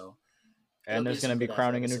 So, and there's going to be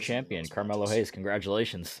crowning a new champion, Carmelo Hayes.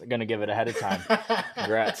 Congratulations. Going to give it ahead of time.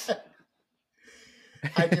 Congrats.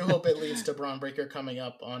 I do hope it leads to Braun Breaker coming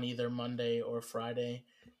up on either Monday or Friday.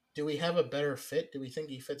 Do we have a better fit? Do we think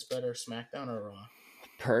he fits better SmackDown or Raw?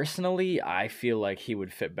 Personally, I feel like he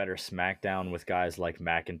would fit better SmackDown with guys like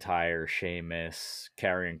McIntyre, Sheamus,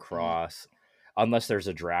 Karrion Kross, unless there's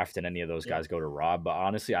a draft and any of those guys go to Raw. But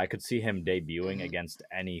honestly, I could see him debuting against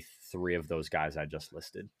any 3 of those guys I just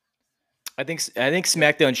listed. I think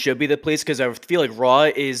SmackDown should be the place, because I feel like Raw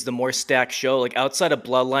is the more stacked show. Like outside of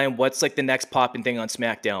Bloodline, what's like the next popping thing on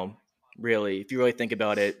SmackDown? Really, if you really think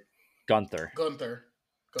about it, Gunther.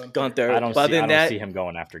 I don't see him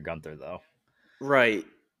going after Gunther though. Right.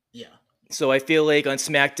 Yeah. So I feel like on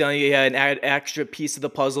SmackDown you had an extra piece of the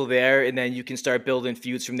puzzle there, and then you can start building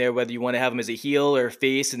feuds from there. Whether you want to have him as a heel or a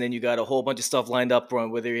face, and then you got a whole bunch of stuff lined up for him.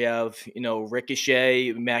 Whether you have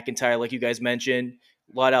Ricochet, McIntyre, like you guys mentioned.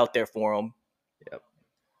 A lot out there for him.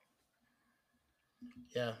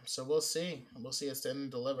 Yeah, so we'll see. We'll see us didn't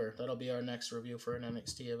deliver. That'll be our next review for an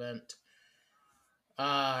NXT event.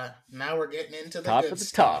 Now we're getting into the Top good of the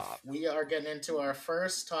stuff. top. We are getting into our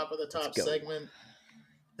first top of the Let's top go. segment.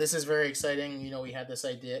 This is very exciting. You know, we had this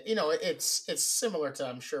idea. You know, it's similar to,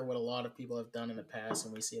 I'm sure, what a lot of people have done in the past,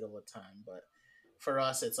 and we see it all the time. But for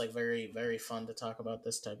us, it's like very, very fun to talk about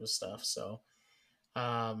this type of stuff. So,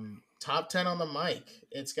 top 10 on the mic.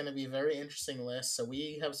 It's going to be a very interesting list. So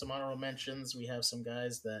we have some honorable mentions. We have some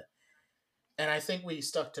guys that, and I think we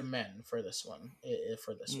stuck to men for this one.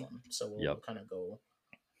 For this one, so we'll Yep. kind of go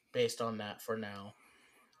based on that for now.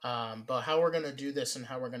 But how we're going to do this and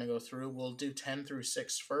how we're going to go through, we'll do 10 through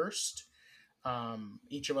 6 first.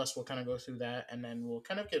 Each of us will kind of go through that, and then we'll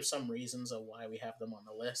kind of give some reasons of why we have them on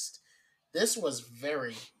the list. This was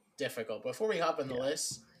very difficult. Before we hop in the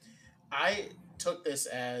list, I took this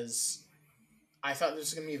as I thought this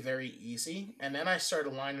was going to be very easy, and then I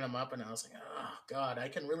started lining them up, and I was like, oh, God, I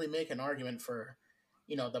can really make an argument for,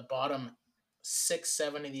 you know, the bottom 6,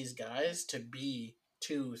 7 of these guys to be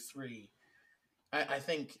 2, 3. I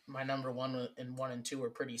think my number one and two were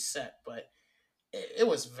pretty set, but it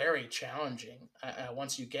was very challenging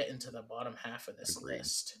once you get into the bottom half of this Agreed.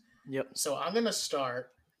 list. Yep. So I'm gonna start,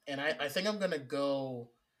 and I think I'm gonna go.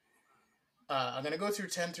 I'm gonna go through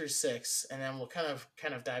 10 through 6, and then we'll kind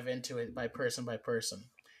of dive into it by person by person.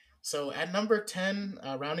 So at number 10,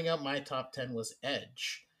 rounding out my top 10 was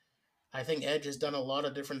Edge. I think Edge has done a lot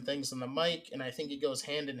of different things on the mic, and I think it goes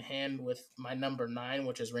hand in hand with my number 9,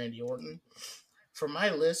 which is Randy Orton. For my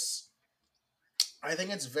list, I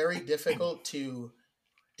think it's very difficult to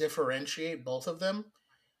differentiate both of them.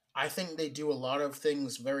 I think they do a lot of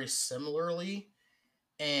things very similarly,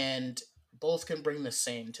 and both can bring the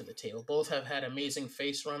same to the table. Both have had amazing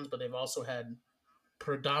face runs, but they've also had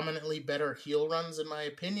predominantly better heel runs, in my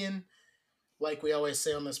opinion. Like we always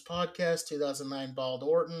say on this podcast, 2009 Bald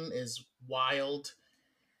Orton is wild.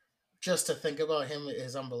 Just to think about him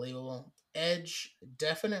is unbelievable. Edge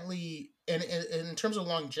definitely, in terms of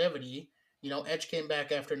longevity, you know, Edge came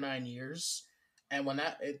back after 9 years, and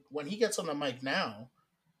when he gets on the mic now,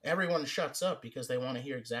 everyone shuts up because they want to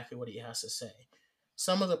hear exactly what he has to say.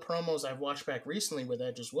 Some of the promos I've watched back recently with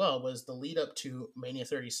Edge as well was the lead up to Mania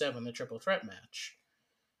 37, the triple threat match.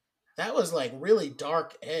 That was like really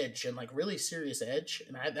dark Edge and like really serious Edge,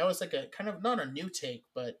 and that was like a kind of not a new take,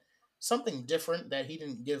 but something different that he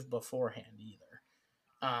didn't give beforehand either.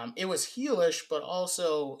 It was heelish, but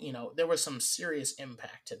also, you know, there was some serious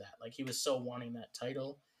impact to that. Like he was so wanting that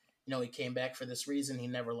title. You know, he came back for this reason. He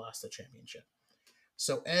never lost the championship.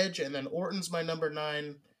 So Edge, and then Orton's my number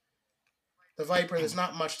 9. The Viper, there's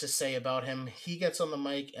not much to say about him. He gets on the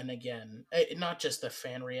mic, and again, not just the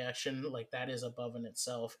fan reaction, like that is above in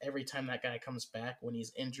itself. Every time that guy comes back when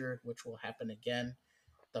he's injured, which will happen again,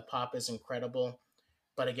 the pop is incredible.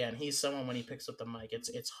 But again, he's someone when he picks up the mic,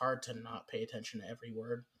 it's hard to not pay attention to every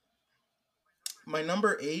word. My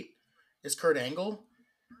number 8 is Kurt Angle.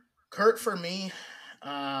 Kurt, for me,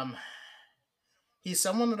 he's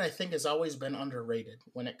someone that I think has always been underrated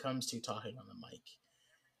when it comes to talking on the mic.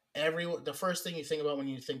 The first thing you think about when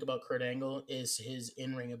you think about Kurt Angle is his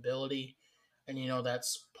in-ring ability, and you know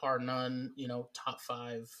that's par none. You know, top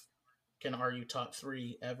 5, can argue top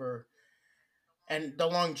 3 ever. And the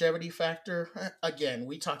longevity factor, again,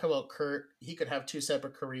 we talk about Kurt. He could have 2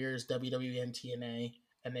 separate careers, WWE and TNA,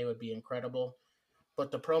 and they would be incredible.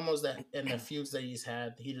 But the promos that and the feuds that he's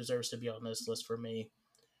had, he deserves to be on this list for me.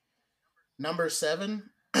 Number 7,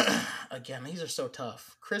 again, these are so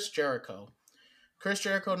tough. Chris Jericho. Chris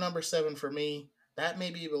Jericho, number 7 for me. That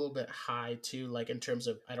may be a little bit high too, like in terms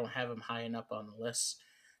of I don't have him high enough on the list.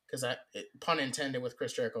 Because pun intended with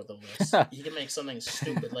Chris Jericho, the list. He can make something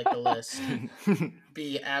stupid like the list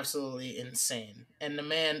be absolutely insane. And the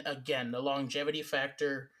man, again, the longevity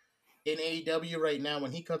factor in AEW right now,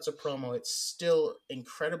 when he cuts a promo, it's still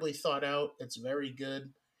incredibly thought out. It's very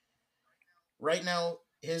good. Right now,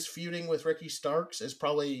 his feuding with Ricky Starks is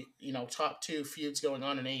probably, you know, top 2 feuds going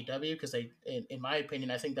on in AEW because they, in my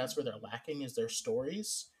opinion, I think that's where they're lacking is their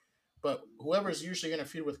stories. But whoever's usually going to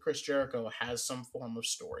feud with Chris Jericho has some form of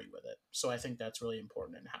story with it. So I think that's really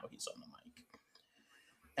important in how he's on the mic.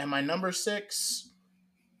 And my number 6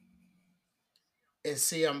 is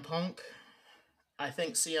CM Punk. I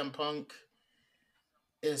think CM Punk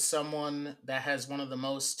is someone that has one of the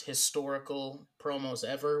most historical promos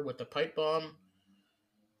ever with the pipe bomb.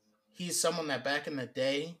 He's someone that back in the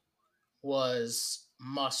day was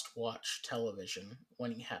must-watch television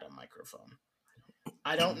when he had a microphone.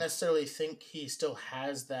 I don't necessarily think he still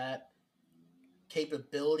has that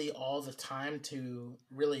capability all the time to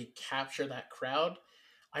really capture that crowd.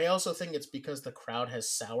 I also think it's because the crowd has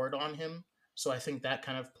soured on him. So I think that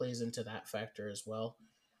kind of plays into that factor as well.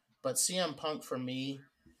 But CM Punk for me,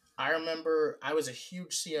 I remember I was a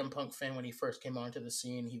huge CM Punk fan when he first came onto the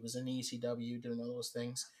scene. He was in ECW doing all those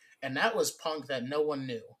things. And that was Punk that no one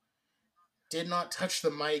knew. Did not touch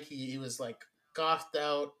the mic. He was like gothed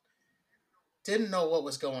out, didn't know what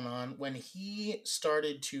was going on. When he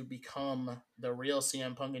started to become the real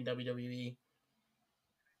CM Punk in WWE,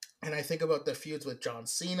 and I think about the feuds with John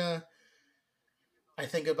Cena, I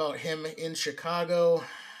think about him in Chicago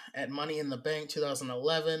at Money in the Bank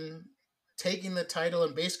 2011, taking the title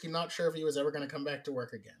and basically not sure if he was ever going to come back to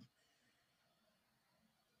work again.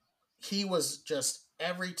 He was just,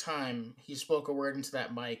 every time he spoke a word into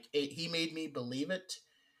that mic, he made me believe it.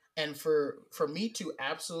 And for me to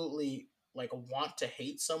absolutely like want to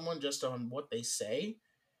hate someone just on what they say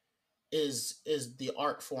is the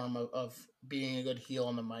art form of being a good heel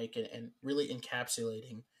on the mic and really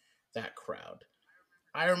encapsulating that crowd.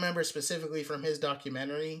 I remember specifically from his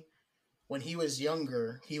documentary, when he was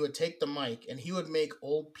younger, he would take the mic and he would make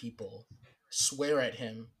old people swear at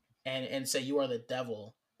him and say, "You are the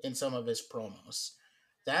devil," in some of his promos.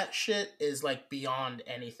 That shit is like beyond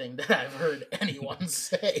anything that I've heard anyone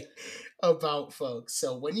say about folks.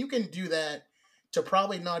 So when you can do that to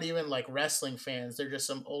probably not even like wrestling fans, they're just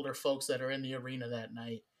some older folks that are in the arena that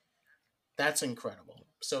night. That's incredible.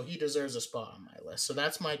 So he deserves a spot on my list. So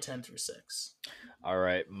that's my 10 through 6. All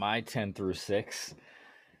right, my 10 through 6.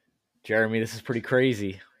 Jeremy, this is pretty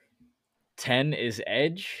crazy. 10 is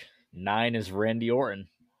Edge, 9 is Randy Orton.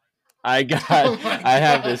 I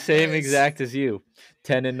have the same exact as you.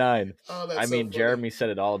 10 and 9. Oh, that's I mean, so funny. Jeremy said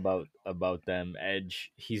it all about them.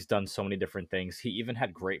 Edge, he's done so many different things. He even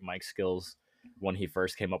had great mic skills when he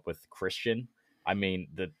first came up with Christian. I mean,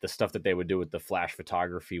 the stuff that they would do with the flash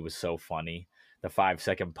photography was so funny. The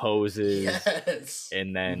 5-second poses. Yes.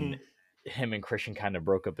 And then him and Christian kind of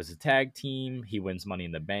broke up as a tag team. He wins Money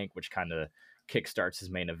in the Bank, which kind of kickstarts his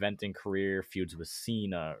main eventing career, feuds with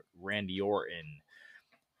Cena, Randy Orton.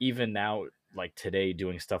 Even now, like today,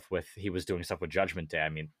 he was doing stuff with Judgment Day. I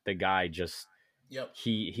mean, the guy just,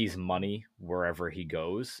 he's money wherever he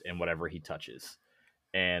goes and whatever he touches.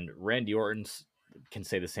 And Randy Orton can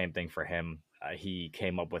say the same thing for him. He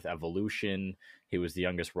came up with Evolution. He was the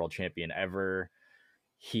youngest world champion ever.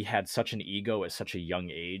 He had such an ego at such a young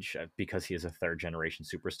age because he is a third generation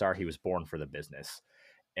superstar. He was born for the business.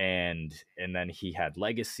 And then he had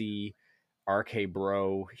Legacy, RK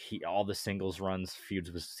Bro, all the singles runs,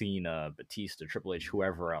 feuds with Cena, Batista, Triple H,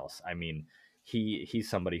 whoever else. I mean, he's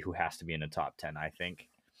somebody who has to be in the top 10, I think.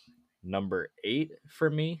 Number 8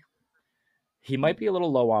 for me, he might be a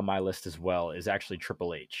little low on my list as well, is actually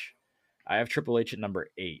Triple H. I have Triple H at number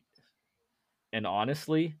 8. And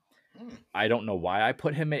honestly, I don't know why I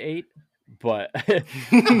put him at 8, but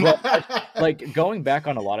like going back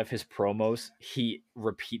on a lot of his promos, he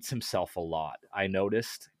repeats himself a lot. I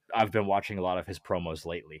noticed. I've been watching a lot of his promos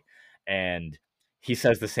lately, and he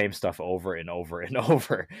says the same stuff over and over and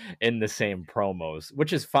over in the same promos,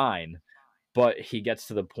 which is fine. But he gets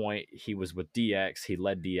to the point. He was with DX. He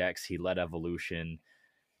led DX. He led Evolution.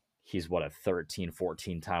 He's a 13,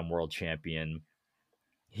 14-time world champion.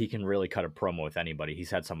 He can really cut a promo with anybody.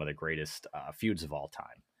 He's had some of the greatest feuds of all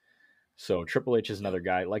time. So Triple H is another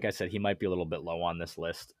guy. Like I said, he might be a little bit low on this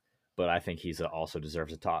list, but I think he's also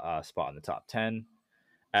deserves a top, spot in the top 10.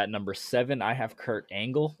 At number 7, I have Kurt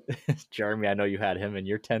Angle. Jeremy, I know you had him in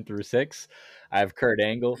your 10 through 6. I have Kurt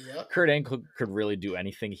Angle. Yep. Kurt Angle could really do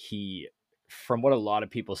anything. He, from what a lot of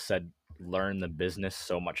people said, learned the business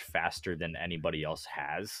so much faster than anybody else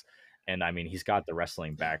has. And I mean, he's got the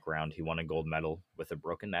wrestling background. He won a gold medal with a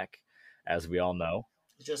broken neck, as we all know.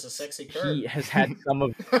 He's just a sexy Kurt. He has had some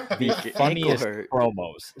of the funniest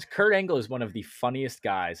promos. Kurt Angle is one of the funniest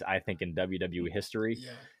guys, I think, in WWE history.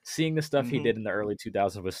 Yeah. Seeing the stuff he did in the early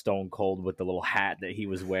 2000s with Stone Cold with the little hat that he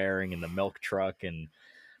was wearing and the milk truck and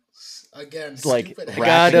again, like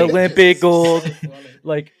got Olympic gold,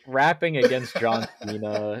 like rapping against John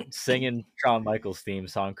Cena, singing Shawn Michaels' theme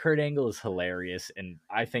song. Kurt Angle is hilarious, and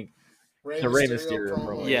I think the Rey Mysterio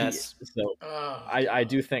promo. Yes. So I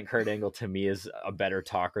do think Kurt Angle to me is a better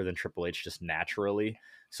talker than Triple H just naturally.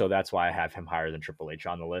 So that's why I have him higher than Triple H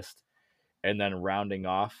on the list. And then rounding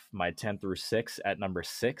off my 10 through 6 at number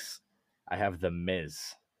 6, I have The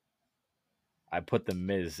Miz. I put The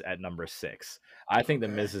Miz at number 6. I think The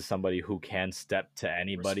Miz is somebody who can step to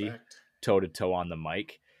anybody toe to toe on the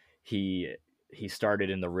mic. He started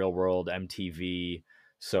in the Real World, MTV.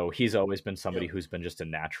 So he's always been somebody who's been just a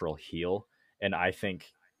natural heel. And I think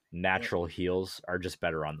natural heels are just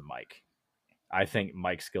better on the mic. I think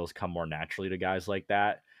mic skills come more naturally to guys like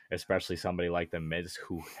that. especially somebody like The Miz,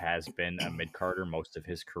 who has been a mid carder most of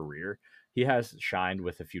his career. He has shined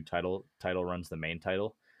with a few title runs, the main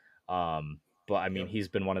title. But I mean, Yep. he's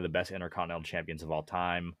been one of the best Intercontinental champions of all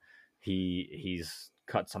time. He's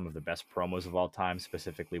cut some of the best promos of all time,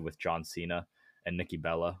 specifically with John Cena and Nikki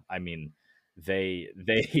Bella. I mean, they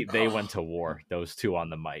went to war, those two on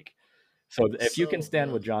the mic. So if you can So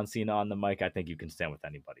stand with good. John Cena on the mic, I think you can stand with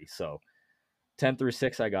anybody. So 10 through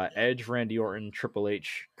 6, I got Edge, Randy Orton, Triple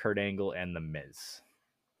H, Kurt Angle, and The Miz.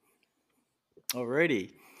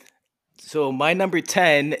 Alrighty. So my number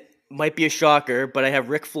 10 might be a shocker, but I have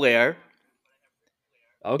Ric Flair.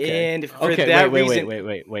 Okay. And for Okay, that wait, reason,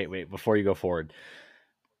 wait. Before you go forward,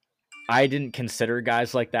 I didn't consider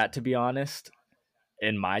guys like that, to be honest,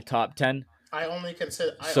 in my top 10. I only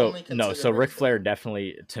consider. So Ric Ric Flair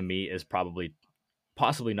definitely to me is probably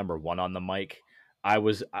possibly number one on the mic. I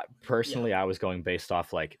was personally I was going based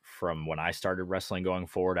off like from when I started wrestling going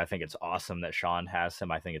forward. I think it's awesome that Sean has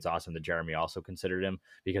him. I think it's awesome that Jeremy also considered him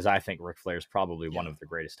because I think Ric Flair is probably one of the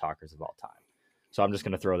greatest talkers of all time. So I'm just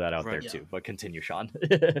going to throw that out there too. But continue, Sean.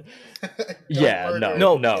 Don't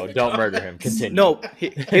murder him. Continue. No, he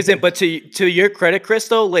isn't. But to your credit, Chris,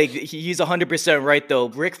 though, like he's 100% right. Though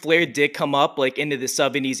Ric Flair did come up like into the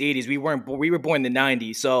 70s, 80s. We were born in the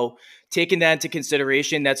 90s. So taking that into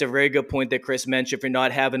consideration, that's a very good point that Chris mentioned for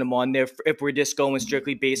not having him on there. If we're just going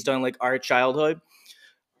strictly based on like our childhood.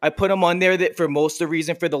 I put him on there that for most of the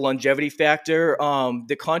reason for the longevity factor,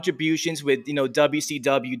 the contributions with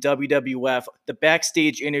WCW, WWF, the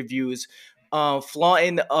backstage interviews,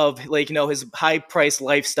 flaunting of like his high price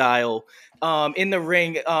lifestyle, in the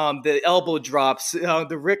ring, the elbow drops,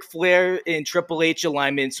 the Ric Flair and Triple H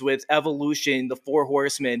alignments with Evolution, the Four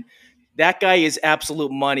Horsemen. That guy is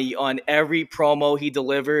absolute money on every promo he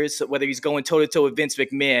delivers, whether he's going toe to toe with Vince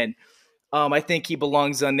McMahon. I think he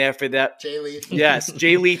belongs on there for that. Jay Lethal. Yes,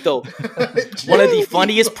 Jay Lethal. One of the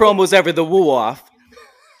funniest promos ever, the woo off.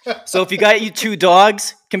 So if you got you two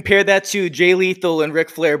dogs, compare that to Jay Lethal and Ric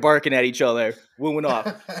Flair barking at each other, wooing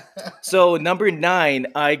off. So number 9,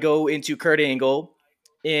 I go into Kurt Angle.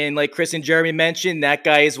 And like Chris and Jeremy mentioned, that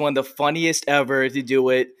guy is one of the funniest ever to do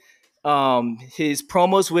it. His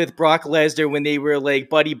promos with Brock Lesnar when they were like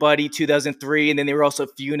buddy 2003, and then they were also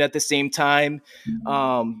feuding at the same time,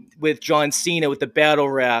 with John Cena with the battle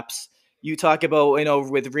raps. You talk about,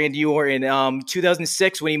 with Randy Orton,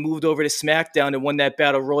 2006 when he moved over to SmackDown and won that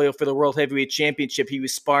battle royal for the World Heavyweight Championship, he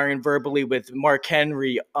was sparring verbally with Mark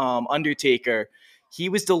Henry, Undertaker. He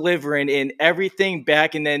was delivering in everything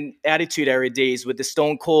back in then Attitude Era days with the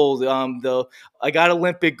Stone Cold, the I got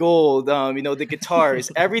Olympic gold, the guitars.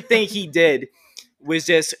 Everything he did was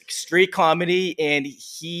just straight comedy, and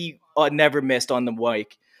he never missed on the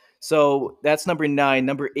mic. So that's number 9.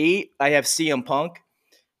 Number 8, I have CM Punk.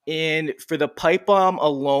 And for the pipe bomb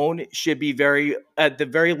alone, should be at the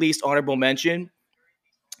very least, honorable mention.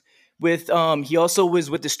 With he also was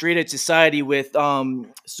with the Straight Edge Society with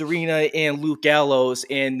Serena and Luke Gallows,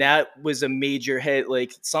 and that was a major hit.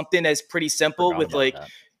 Like something that's pretty simple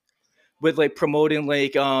with promoting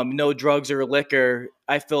like no drugs or liquor.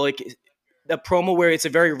 I feel like a promo where it's a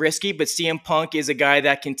very risky, but CM Punk is a guy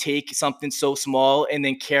that can take something so small and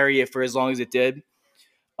then carry it for as long as it did.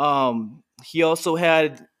 He also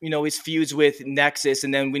had his feuds with Nexus,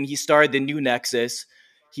 and then when he started the new Nexus,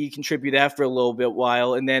 he contributed that for a little bit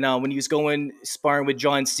while. And then when he was going sparring with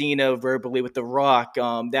John Cena verbally with The Rock,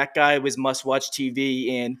 that guy was must-watch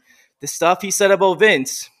TV. And the stuff he said about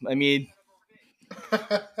Vince, I mean,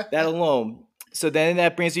 that alone. So then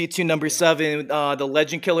that brings me to number 7, the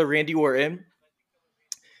legend killer Randy Orton.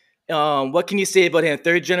 What can you say about him?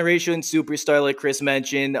 Third generation superstar, like Chris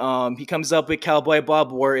mentioned. He comes up with Cowboy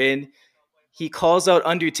Bob Orton. He calls out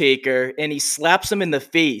Undertaker and he slaps him in the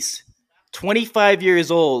face. 25 years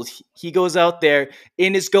old, he goes out there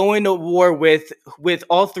and is going to war with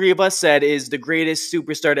all three of us said is the greatest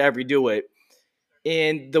superstar to ever do it.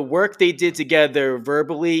 And the work they did together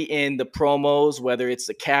verbally in the promos, whether it's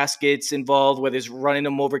the caskets involved, whether it's running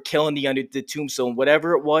them over, killing the tombstone,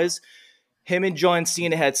 whatever it was, him and John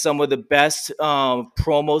Cena had some of the best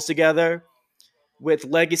promos together. With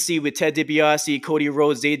Legacy, with Ted DiBiase, Cody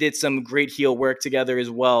Rhodes, they did some great heel work together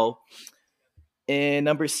as well. And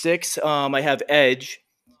number 6, I have Edge.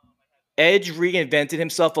 Edge reinvented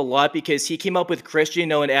himself a lot because he came up with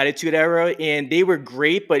Christian in Attitude Era, and they were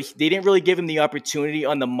great, but they didn't really give him the opportunity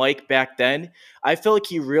on the mic back then. I feel like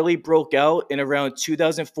he really broke out in around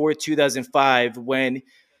 2004, 2005 when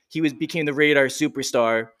he became the Radar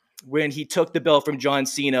Superstar, when he took the belt from John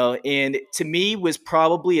Cena, and to me was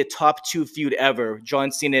probably a top 2 feud ever,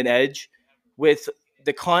 John Cena and Edge, with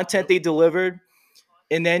the content they delivered.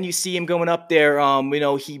 And then you see him going up there.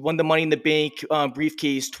 He won the Money in the Bank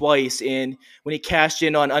briefcase twice, and when he cashed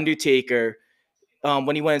in on Undertaker,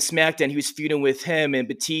 when he went on SmackDown, he was feuding with him and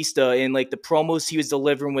Batista, and like the promos he was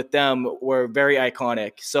delivering with them were very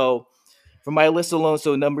iconic. So, for my list alone,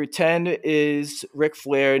 so number 10 is Ric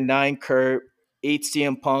Flair, 9 Kurt, 8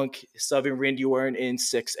 CM Punk, 7 Randy Orton, and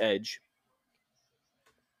 6 Edge.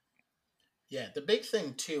 Yeah, the big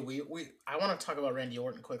thing too. I want to talk about Randy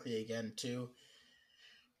Orton quickly again too.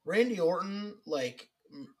 Randy Orton, like,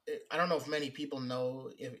 I don't know if many people know.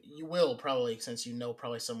 If you will probably, since you know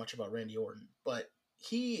probably so much about Randy Orton, but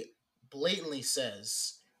he blatantly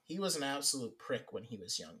says he was an absolute prick when he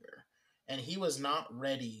was younger, and he was not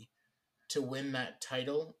ready to win that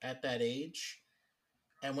title at that age.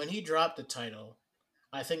 And when he dropped the title,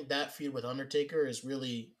 I think that feud with Undertaker is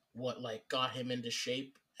really what like got him into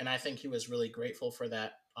shape, and I think he was really grateful for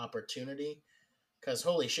that opportunity. Because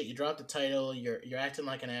holy shit, you dropped the title, you're acting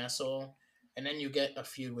like an asshole, and then you get a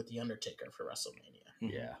feud with the Undertaker for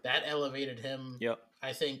WrestleMania. Yeah, that elevated him. Yep.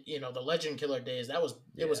 I think the Legend Killer days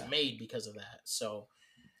it was made because of that. So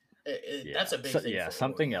that's a big thing. Yeah, for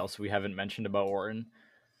something Orton. else we haven't mentioned about Orton,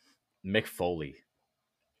 Mick Foley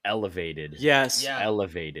elevated. Yes. Yeah.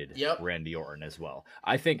 Elevated Yep. Randy Orton as well.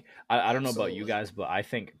 I think I don't know about you Absolutely. guys, but I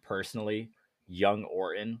think personally, young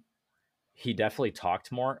Orton, he definitely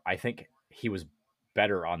talked more. I think he was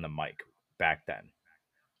better on the mic back then.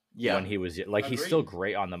 Yeah. When he was like, he's still Agreed.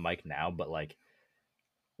 great on the mic now, but like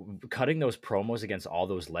cutting those promos against all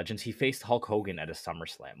those legends, he faced Hulk Hogan at a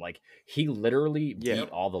SummerSlam. Like he literally Yeah. beat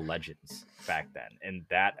all the legends back then, and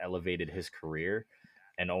that elevated his career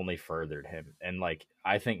and only furthered him. And like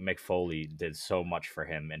I think Mick Foley did so much for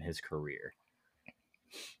him in his career.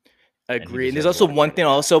 Agree. And there's deserves a also lot of one credit thing for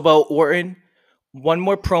that. also about Orton. One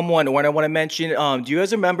more promo on Orton I want to mention. Do you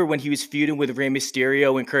guys remember when he was feuding with Rey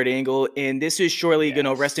Mysterio and Kurt Angle? And this is surely,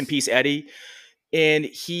 rest in Yes. peace, Eddie. And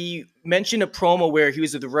he mentioned a promo where he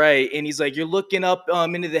was with Ray, and he's like, "You're looking up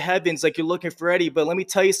into the heavens, like you're looking for Eddie. But let me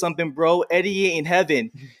tell you something, bro. Eddie ain't in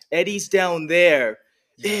heaven. Eddie's down there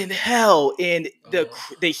in hell." And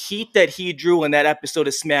the heat that he drew in that episode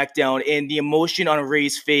of SmackDown, and the emotion on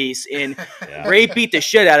Ray's face, and Yeah. Ray beat the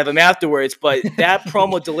shit out of him afterwards. But that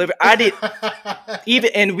promo delivered. I did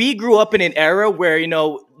even, and we grew up in an era where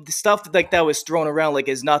the stuff like that was thrown around like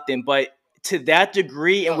it's nothing, but to that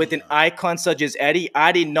degree, and with an icon such as Eddie,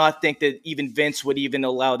 I did not think that even Vince would even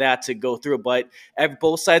allow that to go through. But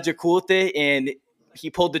both sides are cool with it, and he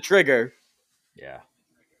pulled the trigger. Yeah.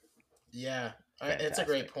 Yeah, it's a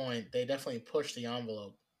great point. They definitely pushed the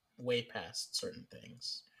envelope way past certain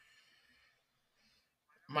things.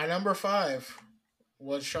 My number 5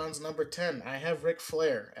 was Sean's number 10. I have Ric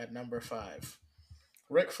Flair at number 5.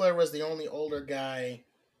 Ric Flair was the only older guy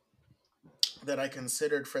that I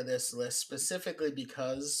considered for this list, specifically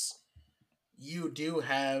because you do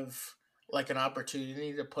have like an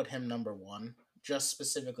opportunity to put him number 1, just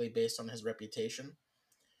specifically based on his reputation.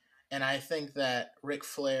 And I think that Ric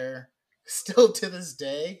Flair, still to this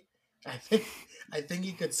day, I think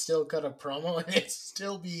he could still cut a promo and it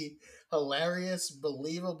still be hilarious,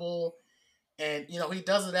 believable, and he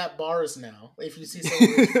does it at bars now. If you see some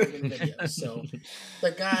of his freaking videos, so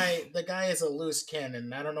the guy is a loose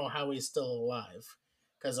cannon. I don't know how he's still alive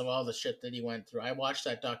because of all the shit that he went through. I watched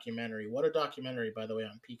that documentary. What a documentary, by the way,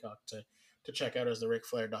 on Peacock to check out as the Ric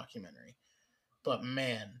Flair documentary. But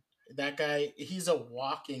man, that guy, he's a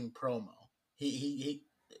walking promo. He's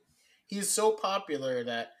so popular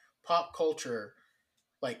that pop culture,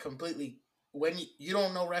 like, completely, when you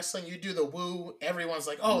don't know wrestling, you do the woo, everyone's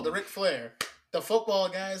like, oh, the Ric Flair. The football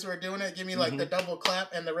guys were doing it. Give me like the double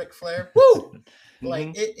clap and the Ric Flair. Woo!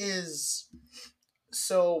 Like, it is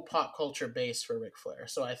so pop culture based for Ric Flair.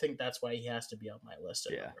 So I think that's why he has to be on my list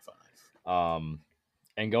at number 5.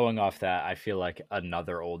 And going off that, I feel like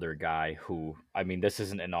another older guy who, I mean, this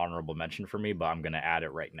isn't an honorable mention for me, but I'm going to add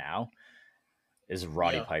it right now, is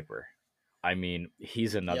Roddy Piper. I mean,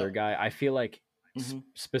 he's another guy. I feel like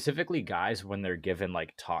specifically guys, when they're given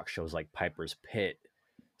like talk shows like Piper's Pit,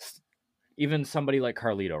 even somebody like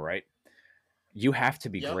Carlito, right? You have to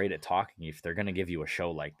be great at talking if they're going to give you a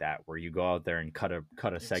show like that, where you go out there and cut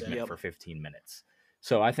a segment for 15 minutes.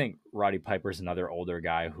 So I think Roddy Piper's another older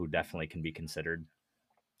guy who definitely can be considered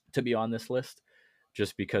to be on this list,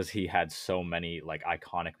 just because he had so many like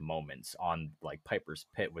iconic moments on like Piper's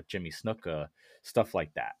Pit with Jimmy Snuka, stuff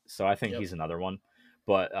like that. So I think he's another one.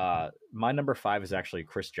 But my number 5 is actually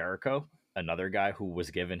Chris Jericho, another guy who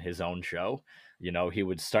was given his own show. He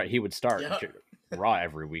would start Raw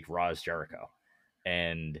every week. Raw is Jericho,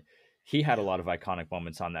 and he had a lot of iconic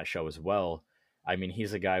moments on that show as well. I mean,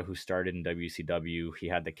 he's a guy who started in WCW. He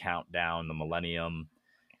had the Countdown, the Millennium.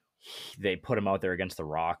 They put him out there against The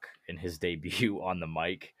Rock in his debut on the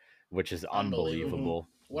mic, which is unbelievable.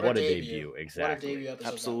 What a debut. Exactly. What a debut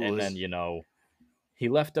episode. Absolutely. And then, he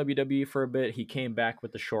left WWE for a bit. He came back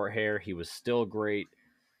with the short hair. He was still great.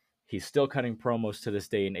 He's still cutting promos to this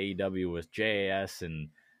day in AEW with JAS and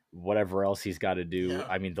whatever else he's got to do. Yeah.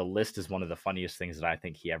 I mean, the list is one of the funniest things that I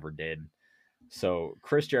think he ever did. So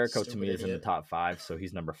Chris Jericho to me is in the top 5, so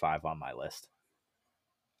he's number 5 on my list.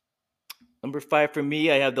 Number 5 for me,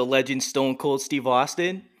 I have the legend Stone Cold Steve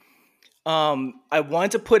Austin. I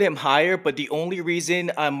wanted to put him higher, but the only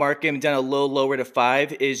reason I mark him down a little lower to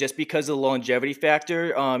 5 is just because of the longevity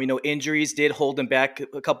factor. Injuries did hold him back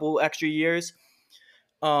a couple extra years.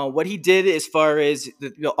 What he did as far as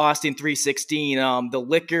the Austin 316, the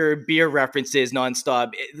liquor beer references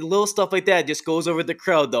nonstop, little stuff like that just goes over the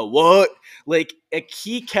crowd. The what? Like a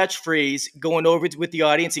key catchphrase going over with the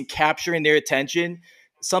audience and capturing their attention.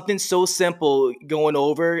 Something so simple going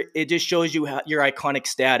over, it just shows you your iconic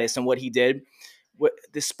status and what he did.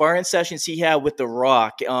 The sparring sessions he had with The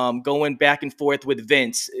Rock, going back and forth with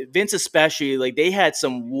Vince especially, like they had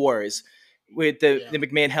some wars with the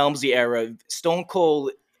McMahon-Helmsley era. Stone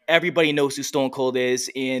Cold, everybody knows who Stone Cold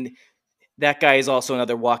is, and that guy is also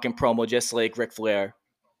another walking promo, just like Ric Flair.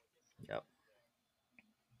 Yep.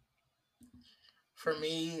 For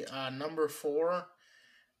me, number 4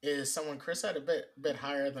 is someone Chris had a bit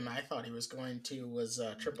higher than I thought he was going to, was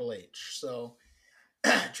Triple H. So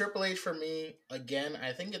Triple H for me, again,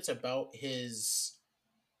 I think it's about his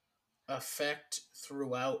effect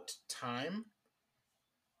throughout time.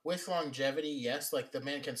 With longevity, yes, like the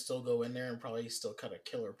man can still go in there and probably still cut a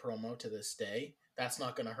killer promo to this day. That's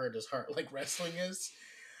not going to hurt his heart like wrestling is.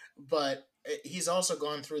 But he's also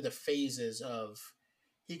gone through the phases of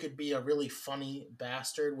he could be a really funny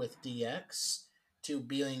bastard with DX to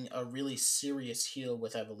being a really serious heel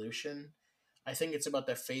with Evolution. I think it's about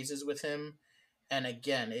the phases with him. And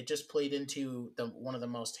again, it just played into one of the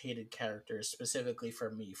most hated characters, specifically for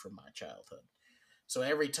me from my childhood. So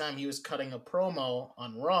every time he was cutting a promo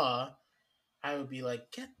on Raw, I would be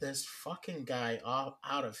like, get this fucking guy out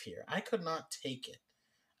of here. I could not take it.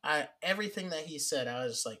 Everything that he said, I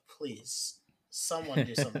was just like, please, someone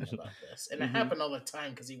do something about this. And it happened all the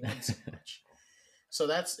time because he won so much. So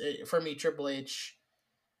that's, for me, Triple H.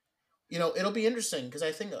 It'll be interesting because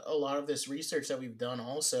I think a lot of this research that we've done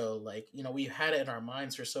also, like, we've had it in our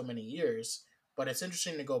minds for so many years. But it's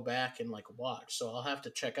interesting to go back and watch. So I'll have to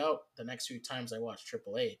check out the next few times I watch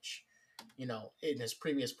Triple H. In his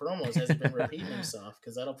previous promos, has he been repeating himself?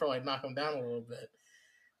 Because that'll probably knock him down a little bit.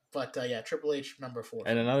 But Triple H, number 4.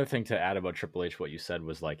 And another thing to add about Triple H, what you said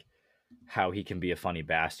was how he can be a funny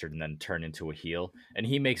bastard and then turn into a heel, and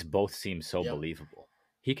he makes both seem so believable.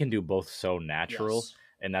 He can do both so natural,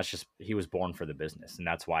 and that's just he was born for the business, and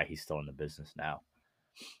that's why he's still in the business now.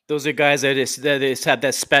 Those are guys that just have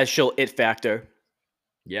that special it factor.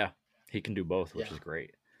 Yeah, he can do both, which is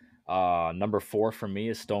great. Number 4 for me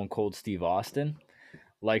is Stone Cold Steve Austin.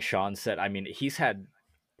 Like Sean said, I mean, he's had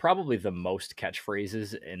probably the most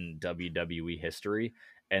catchphrases in WWE history,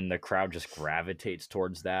 and the crowd just gravitates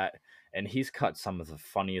towards that. And he's cut some of the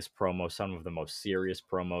funniest promos, some of the most serious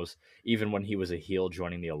promos, even when he was a heel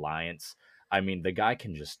joining the Alliance. I mean, the guy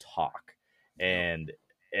can just talk. And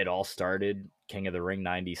it all started King of the Ring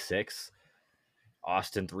 96.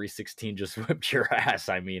 Austin 316 just whipped your ass.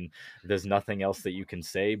 I mean, there's nothing else that you can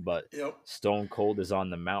say, but Stone Cold is on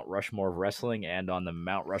the Mount Rushmore of wrestling and on the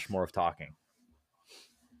Mount Rushmore of talking.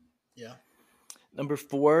 Yeah. Number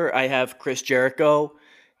 4, I have Chris Jericho.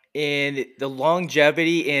 And the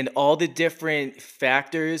longevity and all the different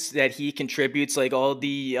factors that he contributes, like all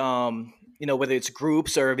the, whether it's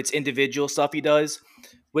groups or if it's individual stuff he does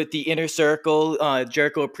with the Inner Circle,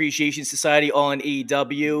 Jericho Appreciation Society, all in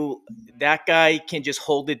AEW, that guy can just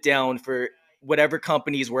hold it down for whatever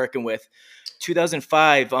company he's working with.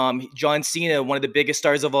 2005, John Cena, one of the biggest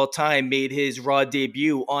stars of all time, made his Raw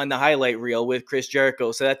debut on the highlight reel with Chris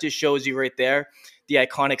Jericho. So that just shows you right there the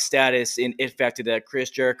iconic status and it factor that Chris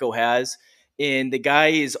Jericho has. And the guy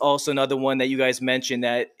is also another one that you guys mentioned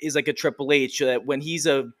that is like a Triple H, that when he's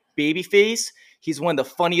a babyface, he's one of the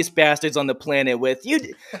funniest bastards on the planet with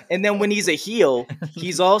you. And then when he's a heel,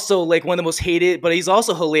 he's also like one of the most hated, but he's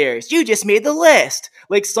also hilarious. You just made the list.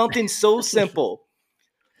 Like something so simple.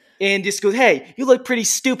 And just goes, hey, you look pretty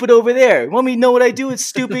stupid over there. Want me to know what I do with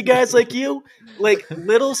stupid guys like you? Like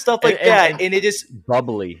little stuff like that. And it just...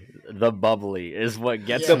 Bubbly. The bubbly is what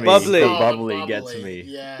gets me. The bubbly gets me.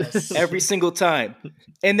 Yes. Every single time.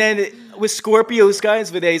 And then with Scorpio's guys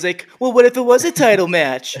with that, he's like, well, what if it was a title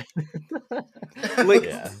match? Like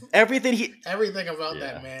Yeah. everything about Yeah.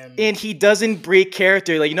 that man. and he doesn't break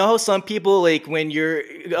character. Like, you know how some people, like, when you're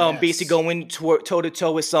basically Yes. going toe to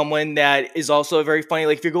toe with someone that is also very funny.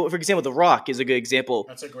 Like, if you go, for example, The Rock is a good example.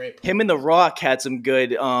 That's a great point. Him and The Rock had some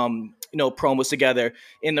good promos together.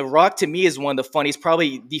 And The Rock, to me, is one of the funniest,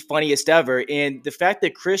 probably the funniest ever. And the fact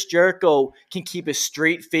that Chris Jericho can keep a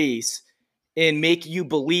straight face and make you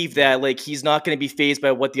believe that, like, he's not going to be fazed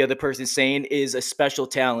by what the other person's saying is a special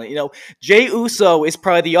talent. You know, Jey Uso is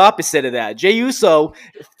probably the opposite of that. Jey Uso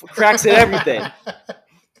cracks at everything.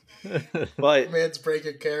 But Man's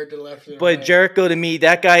breaking character left and but right. Jericho, to me,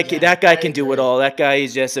 that guy Yeah, can do it agree. all. That guy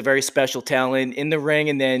is just a very special talent in the ring,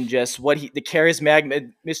 and then just the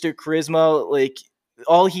charismatic Mr. Charisma, like,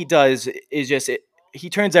 all he does is just he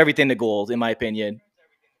turns everything to gold, in my opinion.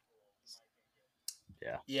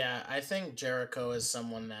 Yeah, I think Jericho is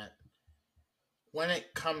someone that, when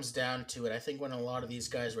it comes down to it, I think when a lot of these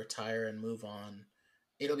guys retire and move on,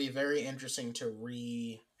 it'll be very interesting to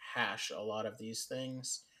rehash a lot of these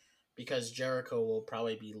things, because Jericho will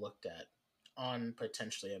probably be looked at on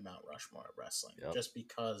potentially a Mount Rushmore of wrestling, Yep. just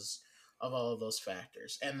because of all of those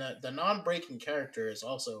factors. And the non-breaking character is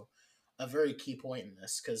also a very key point in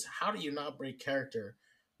this, because how do you not break character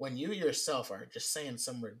when you yourself are just saying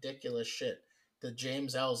some ridiculous shit to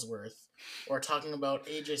James Ellsworth, or talking about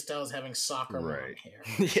AJ Styles having soccer mom Right. hair,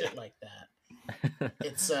 or shit like that?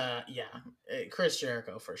 It's Chris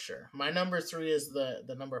Jericho for sure. My number 3 is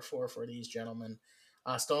the number 4 for these gentlemen.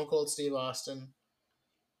 Stone Cold Steve Austin.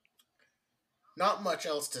 Not much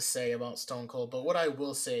else to say about Stone Cold, but what I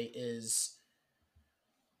will say is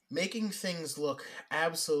making things look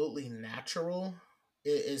absolutely natural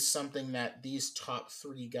is something that these top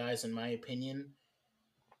 3 guys, in my opinion,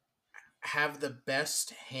 have the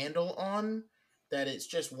best handle on. That it's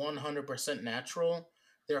just 100% natural.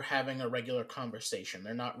 They're having a regular conversation.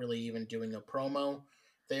 They're not really even doing a promo.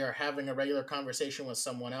 They are having a regular conversation with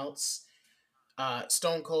someone else.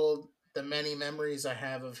 Stone Cold, the many memories I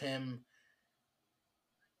have of him,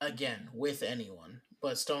 again, with anyone.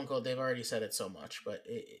 But Stone Cold, they've already said it so much. But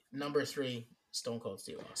number 3, Stone Cold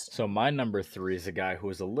Steve Austin. So my number 3 is a guy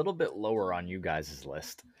who is a little bit lower on you guys'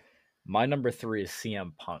 list. My number 3 is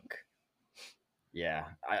CM Punk. Yeah,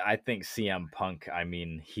 I think CM Punk, I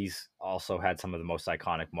mean, he's also had some of the most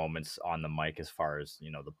iconic moments on the mic, as far as,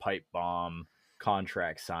 you know, the pipe bomb,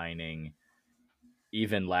 contract signing.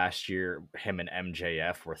 Even last year, him and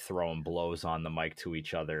MJF were throwing blows on the mic to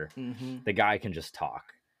each other. Mm-hmm. The guy can just talk.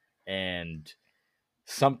 And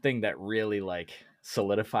something that really, like,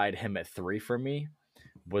 solidified him at 3 for me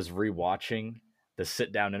was rewatching the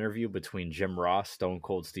sit-down interview between Jim Ross, Stone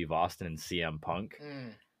Cold Steve Austin, and CM Punk.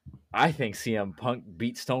 I think CM Punk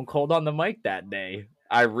beat Stone Cold on the mic that day.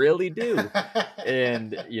 I really do.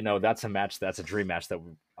 And, you know, that's a dream match that,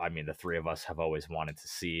 I mean, the 3 of us have always wanted to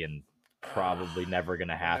see, and probably never going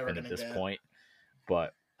to happen at this point.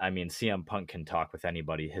 But, I mean, CM Punk can talk with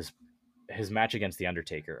anybody. His match against The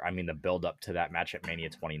Undertaker, I mean, the build up to that match at Mania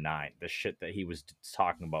 29, the shit that he was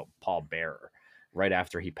talking about Paul Bearer right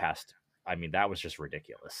after he passed, I mean, that was just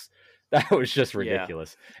ridiculous. That was just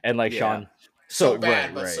ridiculous. Yeah. And like Sean, so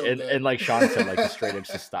bad, right. So and like Sean said, like the straight edge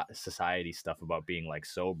society stuff about being like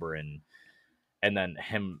sober, and then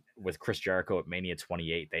him with Chris Jericho at Mania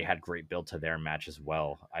 28, they had great build to their match as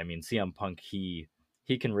well. I mean, CM Punk, he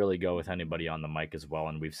can really go with anybody on the mic as well,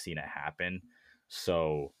 and we've seen it happen.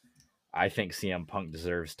 So I think CM Punk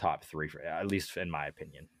deserves top 3, at least in my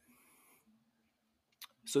opinion.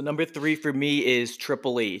 So number 3 for me is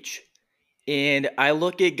Triple H. And I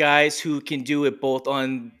look at guys who can do it both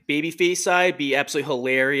on babyface side, be absolutely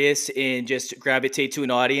hilarious and just gravitate to an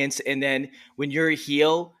audience. And then when you're a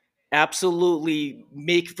heel, absolutely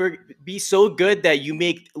be so good that you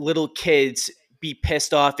make little kids be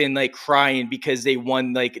pissed off and like crying because they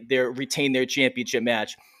won, like retained their championship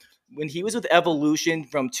match. When he was with Evolution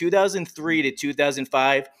from 2003 to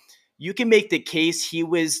 2005, you can make the case he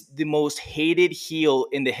was the most hated heel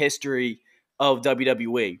in the history of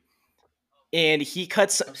WWE. And he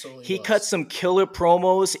cut some killer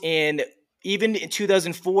promos. And even in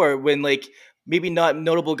 2004, when like maybe not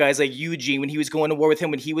notable guys like Eugene, when he was going to war with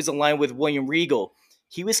him, when he was aligned with William Regal,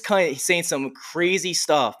 he was kind of saying some crazy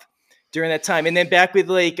stuff during that time. And then back with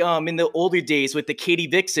like in the older days with the Katie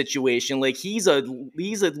Vick situation, like he's a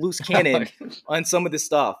loose cannon on some of the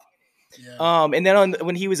stuff. Yeah. And then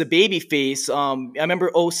when he was a babyface, I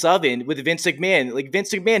remember 07 with Vince McMahon. Like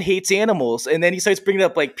Vince McMahon hates animals, and then he starts bringing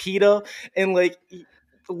up like PETA and like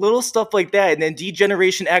little stuff like that. And then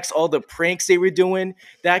D-Generation X, all the pranks they were doing.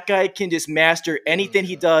 That guy can just master anything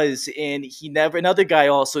he does, and another guy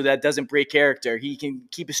also that doesn't break character. He can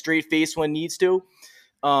keep a straight face when needs to.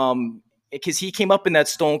 because he came up in that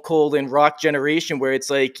Stone Cold and Rock generation where it's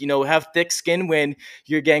like, have thick skin when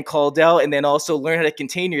you're getting called out, and then also learn how to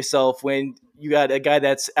contain yourself when you got a guy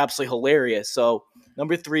that's absolutely hilarious. So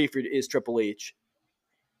number 3 is Triple H.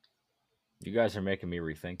 You guys are making me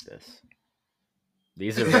rethink this.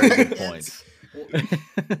 These are very good points.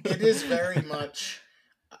 It is very much,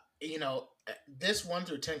 this 1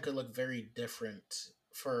 through 10 could look very different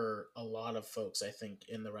for a lot of folks, I think,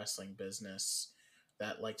 in the wrestling business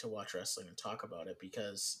that like to watch wrestling and talk about it.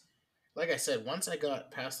 Because, like I said, once I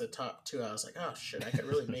got past the top 2, I was like, oh shit, I could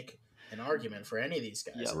really make an argument for any of these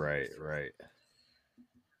guys. Yep. Right.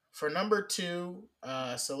 For number 2,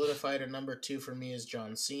 solidified at number 2 for me is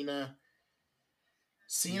John Cena.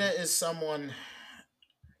 Cena is someone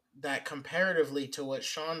that, comparatively to what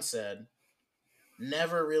Sean said,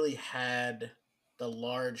 never really had the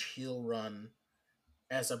large heel run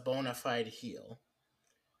as a bona fide heel.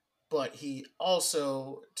 But he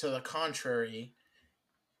also, to the contrary,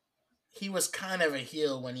 he was kind of a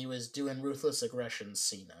heel when he was doing Ruthless Aggression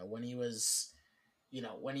Cena, when he was,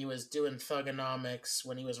 when he was doing Thugonomics,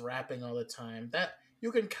 when he was rapping all the time. That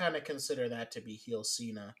you can kind of consider that to be heel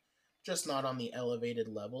Cena, just not on the elevated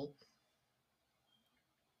level.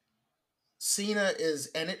 Cena is,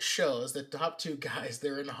 and it shows, the top 2 guys,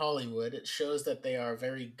 they're in Hollywood. It shows that they are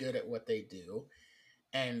very good at what they do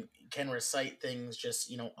and can recite things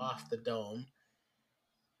just, off the dome.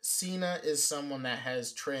 Cena is someone that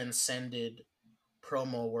has transcended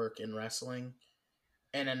promo work in wrestling,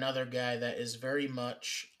 and another guy that is very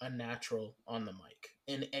much a natural on the mic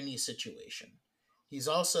in any situation. He's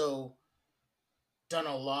also done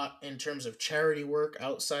a lot in terms of charity work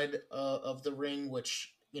outside of the ring,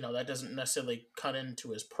 which, that doesn't necessarily cut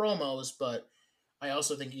into his promos, but I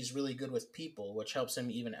also think he's really good with people, which helps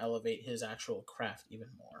him even elevate his actual craft even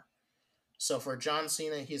more. So for John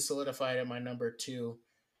Cena, he's solidified at my number 2.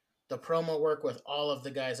 The promo work with all of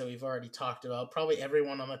the guys that we've already talked about, probably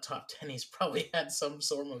everyone on the top 10 he's probably had some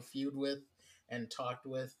sort of feud with and talked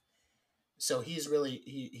with. So he's really,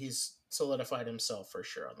 he's solidified himself for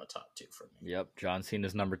sure on the top 2 for me. Yep, John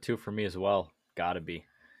Cena's number 2 for me as well. Gotta be.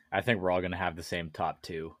 I think we're all going to have the same top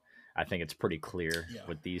 2. I think it's pretty clear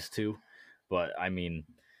with these 2. But, I mean,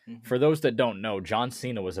 for those that don't know, John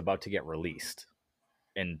Cena was about to get released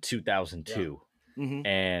in 2002. Yeah.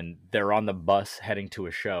 And they're on the bus heading to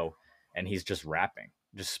a show, and he's just rapping,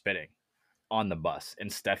 just spitting on the bus.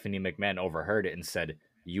 And Stephanie McMahon overheard it and said,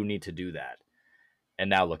 you need to do that. And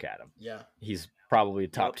now look at him. Yeah. He's probably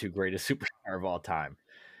top 2 greatest superstar of all time.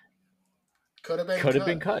 Could have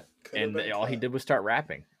been cut. And all he did was start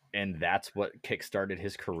rapping. And that's what kickstarted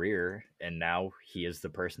his career. And now he is the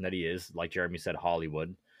person that he is. Like Jeremy said,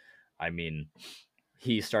 Hollywood. I mean,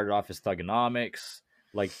 he started off as Thugonomics.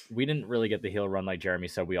 Like, we didn't really get the heel run like Jeremy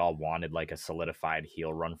said. We all wanted, like, a solidified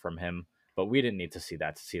heel run from him. But we didn't need to see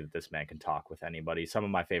that this man can talk with anybody. Some of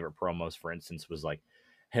my favorite promos, for instance, was, like,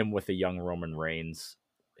 him with the young Roman Reigns,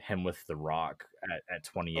 him with The Rock at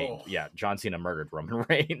 28. Oh. Yeah, John Cena murdered Roman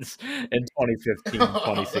Reigns in 2015,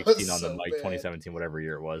 2016 on the mic, 2017, whatever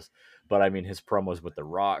year it was. But, I mean, his promos with The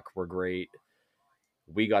Rock were great.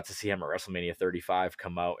 We got to see him at WrestleMania 35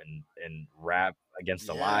 come out and rap against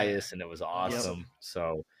Elias, and it was awesome. Yep.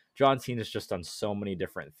 So John Cena's just done so many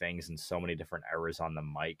different things and so many different eras on the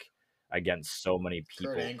mic against so many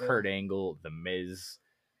people. Kurt Angle, The Miz,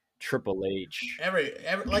 Triple H. Every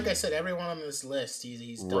like I said, everyone on this list,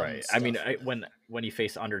 he's done right. I mean, when he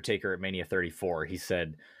faced Undertaker at Mania 34, he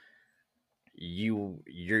said, you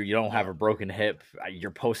don't have a broken hip,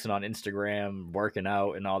 you're posting on Instagram, working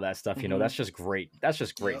out and all that stuff. You know, that's just great. That's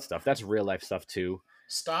just great stuff. That's real life stuff too.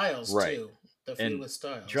 Styles too. The feud with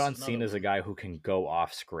Styles. John Cena is a guy who can go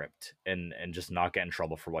off script and just not get in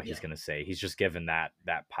trouble for what he's going to say. He's just given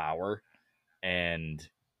that power, and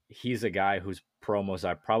he's a guy whose promos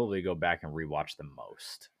I probably go back and rewatch the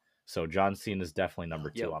most. So John Cena is definitely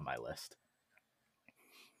number 2 on my list.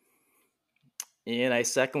 And I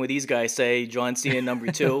second what these guys say, John Cena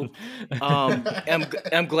number 2.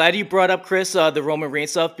 I'm glad you brought up, Chris, the Roman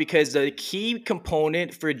Reigns stuff, because the key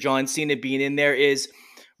component for John Cena being in there is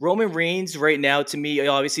Roman Reigns right now, to me,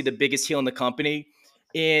 obviously the biggest heel in the company.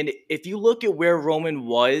 And if you look at where Roman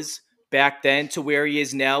was back then to where he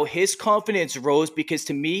is now, his confidence rose because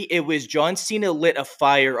to me, it was John Cena lit a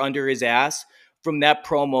fire under his ass from that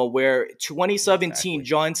promo where 2017,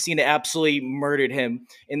 John Cena absolutely murdered him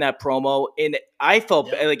in that promo. And I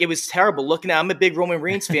felt like it was terrible looking at, I'm a big Roman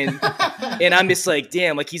Reigns fan and I'm just like,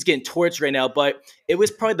 damn, like he's getting torched right now. But it was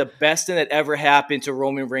probably the best thing that ever happened to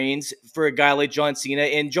Roman Reigns for a guy like John Cena.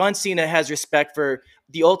 And John Cena has respect for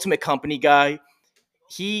the ultimate company guy.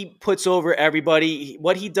 He puts over everybody.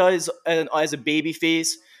 What he does as a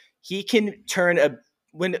babyface, he can turn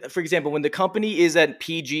for example, when the company is at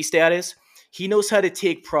PG status, he knows how to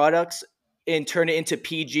take products and turn it into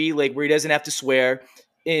PG, like where he doesn't have to swear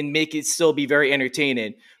and make it still be very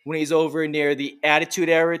entertaining. When he's over near the Attitude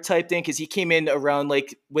Era type thing, because he came in around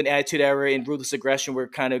like when Attitude Era and Ruthless Aggression were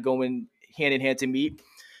kind of going hand in hand to meet,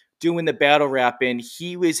 doing the battle rap, and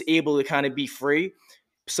he was able to kind of be free.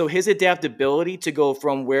 So his adaptability to go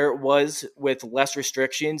from where it was with less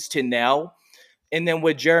restrictions to now, and then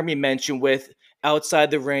what Jeremy mentioned with outside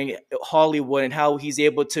the ring, Hollywood, and how he's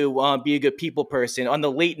able to be a good people person on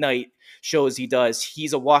the late night shows he does.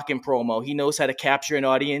 He's a walking promo. He knows how to capture an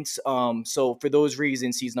audience. So for those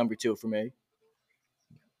reasons, he's number 2 for me.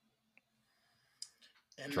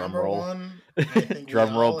 And Drum number roll. 1, I think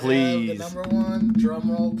Drum roll, please. The number 1,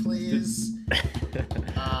 drum roll, please.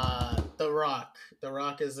 The Rock. The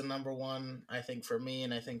Rock is the number 1, I think, for me,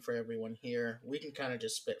 and I think for everyone here. We can kind of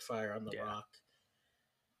just spit fire on The Rock.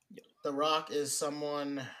 The Rock is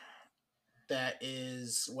someone that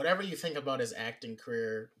is, whatever you think about his acting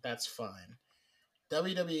career, that's fine.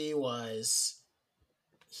 WWE wise,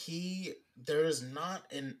 there's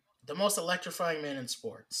not the most electrifying man in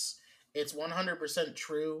sports. It's 100%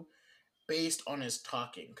 true based on his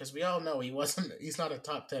talking, because we all know he's not a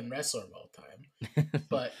top 10 wrestler of all time.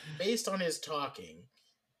 But based on his talking,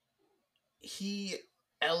 he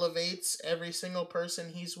elevates every single person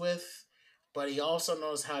he's with, but he also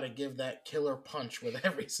knows how to give that killer punch with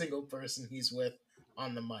every single person he's with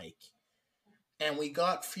on the mic. And we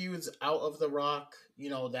got feuds out of The Rock,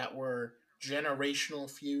 that were generational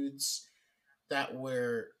feuds, that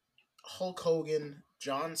were Hulk Hogan,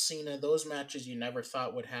 John Cena, those matches you never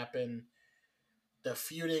thought would happen. The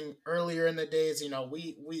feuding earlier in the days,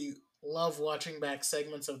 we love watching back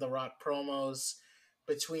segments of The Rock promos,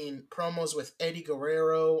 between promos with Eddie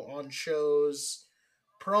Guerrero on shows,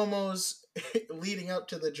 promos leading up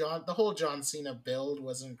to the whole John Cena build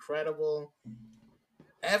was incredible.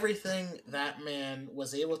 Everything that man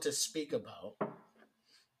was able to speak about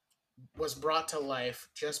was brought to life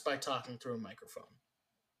just by talking through a microphone.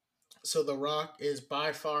 So The Rock is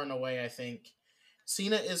by far and away, I think,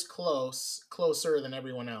 Cena is closer than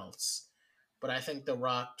everyone else, but I think The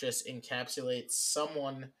Rock just encapsulates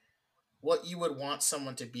what you would want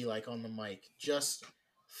someone to be like on the mic. Just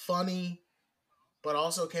funny, but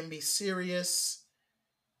also can be serious,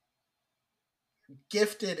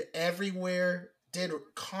 gifted everywhere, did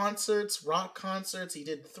concerts, rock concerts. He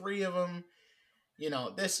did 3 of them.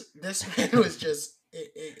 This man was just,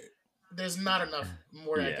 there's not enough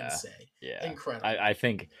more I can say. Yeah. Incredible. I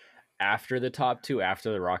think after the top 2,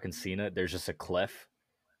 after The Rock and Cena, there's just a cliff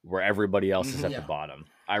where everybody else is at the bottom.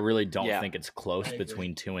 I really don't think it's close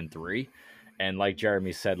between 2 and 3. And like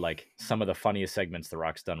Jeremy said, like some of the funniest segments The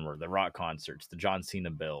Rock's done were the Rock concerts, the John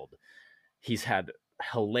Cena build. He's had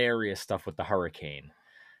hilarious stuff with the Hurricane.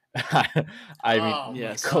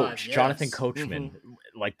 Coach Jonathan Coachman,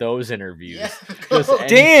 like those interviews.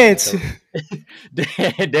 Dance,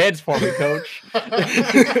 dance for me, Coach.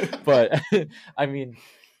 But I mean,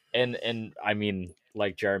 and I mean,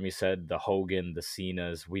 like Jeremy said, the Hogan, the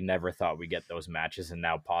Cenas, we never thought we'd get those matches, and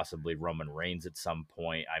now possibly Roman Reigns at some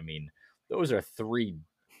point. I mean, those are three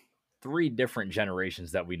different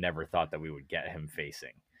generations that we never thought that we would get him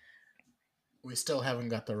facing. We still haven't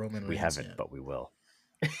got the Roman Reigns. We haven't, yet. but we will.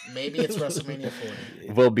 Maybe it's WrestleMania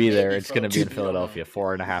 40. We'll be there. It's going to be in Philadelphia.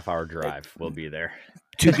 4.5-hour drive. We'll be there.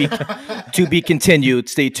 To be continued.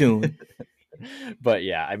 Stay tuned. But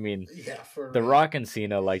yeah, I mean, The Rock and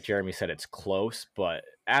Cena, like Jeremy said, it's close, but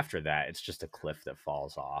after that, it's just a cliff that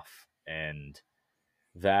falls off. And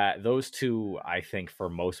those 2, I think, for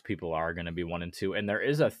most people are going to be 1 and 2. And there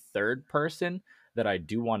is a third person that I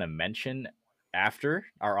do want to mention after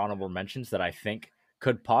our honorable mentions that I think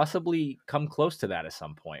could possibly come close to that at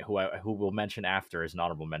some point, who we'll mention after as an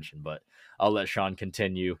honorable mention, but I'll let Sean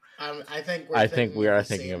continue. I think we are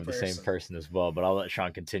thinking of the same person as well, but I'll let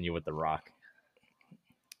Sean continue with The Rock.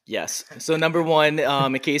 Yes. So number 1,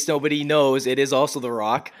 in case nobody knows, it is also The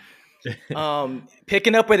Rock.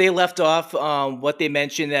 Picking up where they left off, what they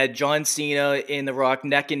mentioned that John Cena and The Rock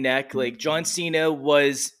neck and neck. Like John Cena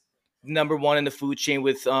was number 1 in the food chain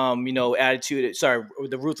with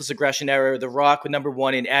the Ruthless Aggression Era. The Rock with number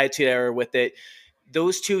 1 in Attitude Era with it.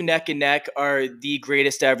 Those 2 neck and neck are the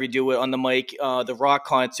greatest to ever do it on the mic. The Rock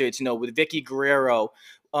concerts, with Vicky Guerrero,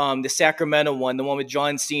 the Sacramento one, the one with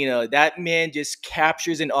John Cena. That man just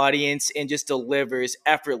captures an audience and just delivers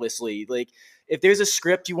effortlessly. Like, if there's a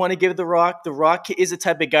script you want to give The Rock is the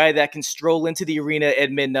type of guy that can stroll into the arena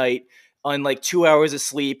at midnight on like 2 hours of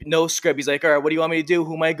sleep, no script. He's like, all right, what do you want me to do?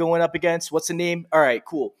 Who am I going up against? What's the name? All right,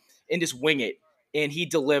 cool. And just wing it. And he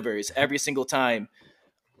delivers every single time.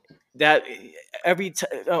 that I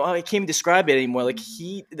can't even describe it anymore. Like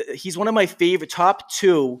he's one of my favorite top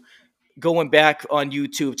two going back on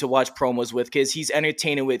YouTube to watch promos with, because he's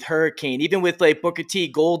entertaining with Hurricane, even with like Booker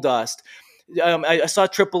T, Goldust. I saw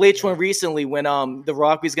Triple H one recently when The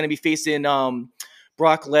Rock was going to be facing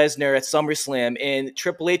Brock Lesnar at SummerSlam, and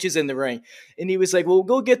Triple H is in the ring, and he was like, "Well,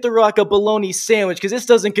 go get The Rock a bologna sandwich because this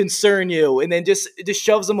doesn't concern you," and then just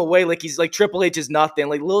shoves him away like he's like Triple H is nothing,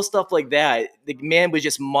 like little stuff like that. The man was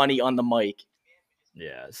just money on the mic.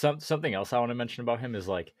 Yeah, something else I want to mention about him is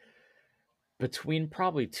like between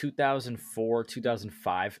probably 2004,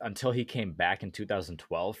 2005 until he came back in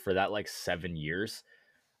 2012 for that like 7 years,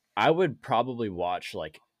 I would probably watch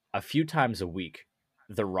like a few times a week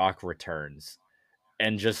The Rock returns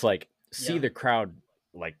and just like see the crowd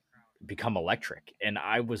like become electric. And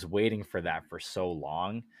I was waiting for that for so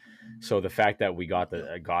long. So the fact that we got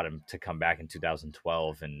him to come back in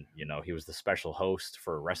 2012, and you know he was the special host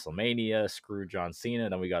for WrestleMania, screw John Cena,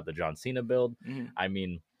 then we got the John Cena build. I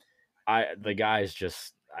mean, the guy's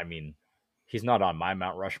just, I mean, he's not on my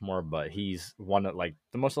Mount Rushmore, but he's one of like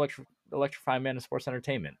the most electrifying man in sports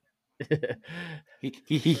entertainment.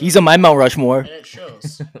 He's on my Mount Rushmore, and it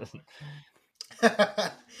shows.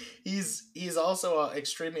 He's also an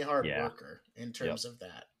extremely hard worker in terms of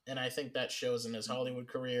that, and I think that shows in his Hollywood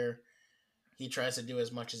career. He tries to do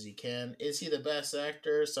as much as he can. Is he the best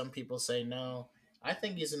actor? Some people say no. I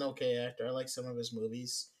think he's an okay actor. I like some of his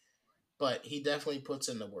movies, but he definitely puts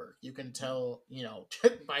in the work. You can tell, you know,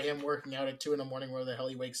 by him working out at 2 a.m, where the hell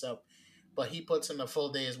he wakes up, but he puts in a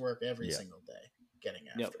full day's work every single day, getting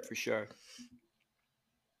after it. For sure.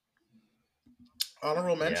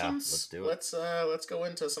 Honorable mentions. Let's do it. Let's go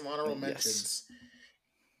into some honorable mentions.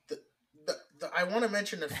 I want to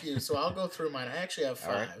mention a few, so I'll go through mine. I actually have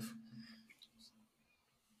 5. Right.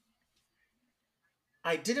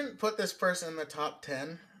 I didn't put this person in the top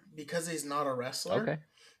 10 because he's not a wrestler. Okay.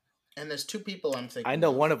 And there's 2 people I'm thinking. I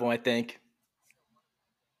know one of them. I think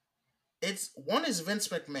one is Vince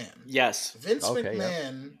McMahon. Yes, Vince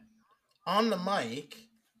McMahon on the mic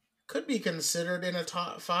could be considered in a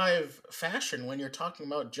top 5 fashion when you're talking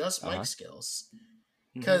about just mic skills.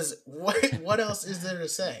 Because what else is there to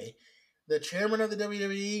say? The chairman of the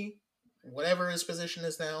WWE, whatever his position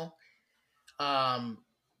is now,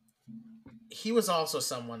 he was also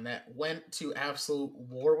someone that went to absolute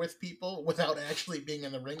war with people without actually being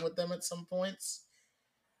in the ring with them at some points.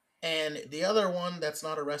 And the other one that's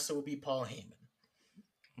not a wrestler would be Paul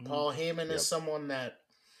Heyman. Paul Heyman is someone that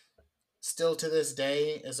still to this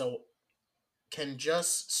day can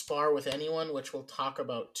just spar with anyone, which we'll talk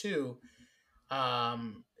about too.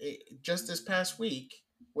 Just this past week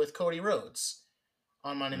with Cody Rhodes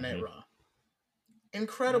on Monday Night Raw.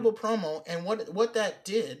 Incredible promo, and what that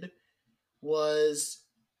did was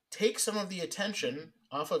take some of the attention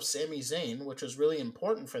off of Sami Zayn, which was really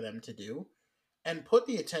important for them to do, and put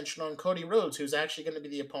the attention on Cody Rhodes, who's actually going to be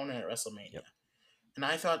the opponent at WrestleMania. Yep. And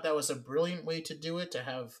I thought that was a brilliant way to do it, to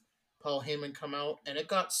have Paul Heyman come out, and it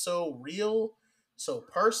got so real, so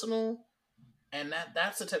personal, and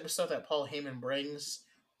that's the type of stuff that Paul Heyman brings.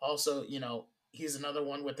 Also, you know, he's another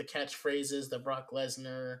one with the catchphrases, the Brock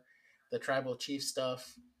Lesnar, the Tribal Chief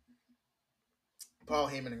stuff. Paul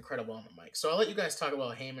Heyman, incredible on the mic. So I'll let you guys talk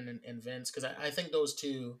about Heyman and Vince, because I think those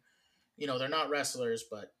two, you know, they're not wrestlers,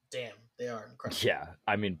 but damn, they are incredible. Yeah,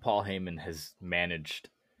 I mean, Paul Heyman has managed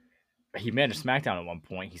SmackDown at one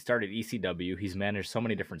point. He started ECW. He's managed so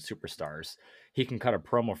many different superstars. He can cut a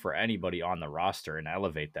promo for anybody on the roster and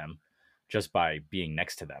elevate them just by being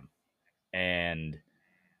next to them. And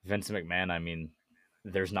Vince McMahon, I mean,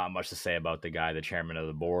 there's not much to say about the guy, the chairman of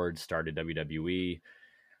the board, started WWE.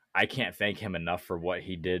 I can't thank him enough for what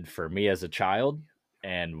he did for me as a child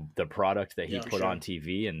and the product that he put on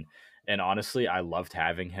TV. And honestly, I loved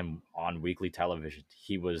having him on weekly television.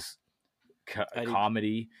 He was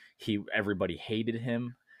comedy. Everybody hated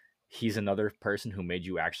him. He's another person who made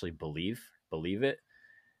you actually believe it.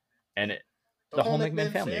 And the whole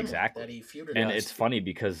McMahon family, exactly. And it's funny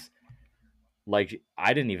because like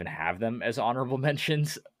I didn't even have them as honorable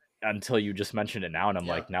mentions until you just mentioned it now, and I'm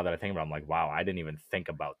like, now that I think about it, I'm like, wow, I didn't even think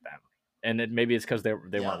about them. And maybe it's because they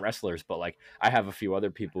weren't wrestlers, but like I have a few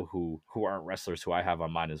other people who aren't wrestlers who I have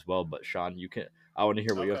on mine as well. But Sean, I want to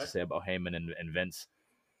hear what you have to say about Heyman and Vince.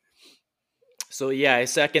 So yeah, I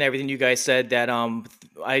second everything you guys said. That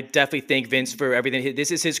I definitely thank Vince for everything.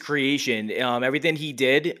 This is his creation. Everything he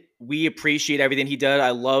did we appreciate everything he did.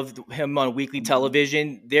 I loved him on weekly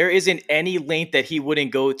television. There isn't any length that he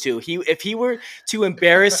wouldn't go to. If he were to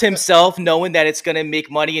embarrass himself, knowing that it's going to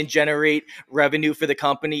make money and generate revenue for the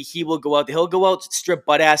company, he will go out. He'll go out strip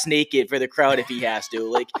butt ass naked for the crowd if he has to.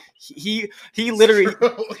 Like he literally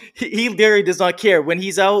he literally does not care when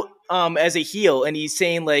he's out as a heel and he's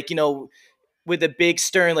saying like with a big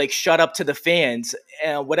stern like shut up to the fans.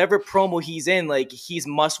 Whatever promo he's in, like he's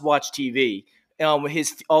must watch TV.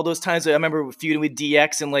 His all those times I remember feuding with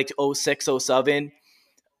DX in like 06, 07,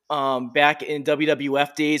 back in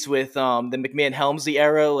WWF days with the McMahon Helmsley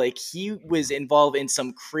era, like he was involved in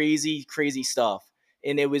some crazy, crazy stuff.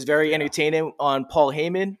 And it was very entertaining on Paul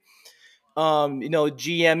Heyman.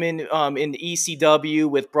 GMing in ECW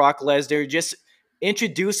with Brock Lesnar, just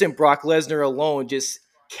introducing Brock Lesnar alone just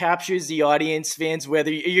captures the audience fans, whether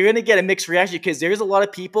you're going to get a mixed reaction because there's a lot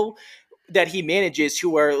of people that he manages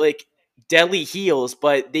who are like deadly heels,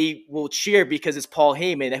 but they will cheer because it's Paul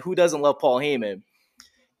Heyman. And who doesn't love Paul Heyman?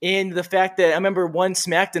 And the fact that I remember one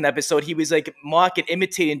SmackDown episode, he was like mocking,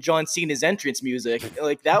 imitating John Cena's entrance music.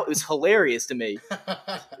 Like that was hilarious to me.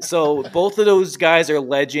 So both of those guys are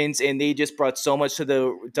legends, and they just brought so much to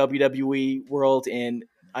the WWE world, and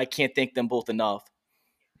I can't thank them both enough.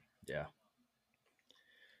 Yeah.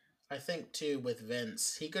 I think too with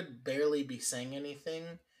Vince, he could barely be saying anything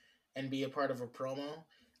and be a part of a promo.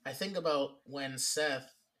 I think about when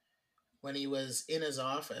Seth, when he was in his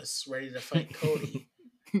office ready to fight Cody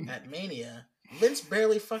at Mania, Vince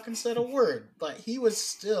barely fucking said a word, but he was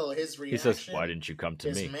still his reaction. He says, "Why didn't you come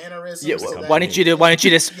to me?" Mannerisms. Yeah, why don't you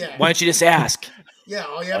just ask? Yeah,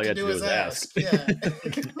 all you have to do is ask. Yeah.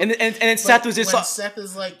 and Seth was just Seth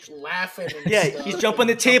is like laughing. And he's jumping on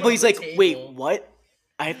the table. He's like, "Wait, what?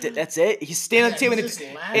 I have to." That's it. He's standing on the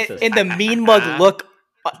table, and the mean mug look.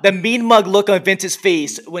 The mean mug look on Vince's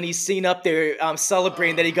face when he's seen up there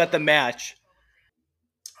celebrating that he got the match.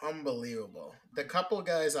 Unbelievable. The couple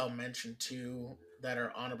guys I'll mention too that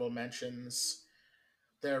are honorable mentions,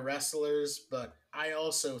 they're wrestlers, but I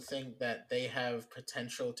also think that they have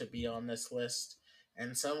potential to be on this list,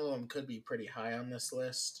 and some of them could be pretty high on this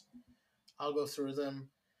list. I'll go through them.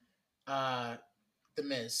 The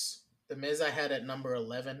Miz. The Miz I had at number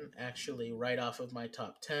 11, actually, right off of my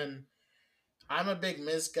top 10. I'm a big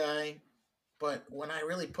Miz guy, but when I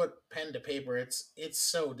really put pen to paper, it's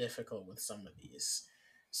so difficult with some of these.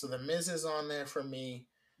 So the Miz is on there for me.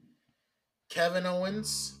 Kevin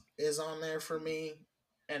Owens is on there for me.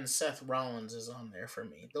 And Seth Rollins is on there for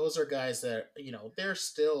me. Those are guys that, they're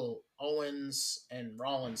still, Owens and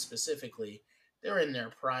Rollins specifically, they're in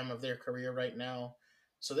their prime of their career right now.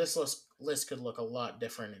 So this list could look a lot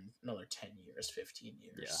different in another 10 years, 15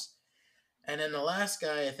 years. Yeah. And then the last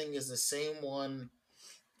guy, I think, is the same one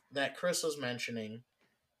that Chris was mentioning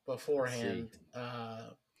beforehand,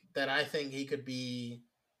 that I think he could be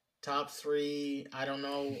top 3. I don't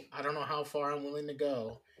know how far I'm willing to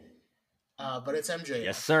go. But it's MJF.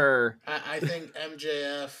 Yes, sir. I think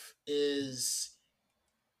MJF is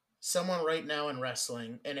someone right now in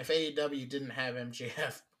wrestling, and if AEW didn't have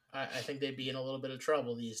MJF, I think they'd be in a little bit of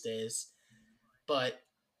trouble these days. But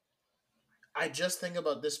I just think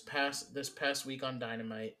about this past week on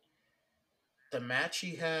Dynamite, the match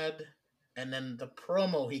he had, and then the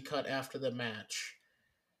promo he cut after the match,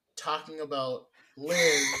 talking about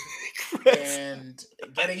Liv and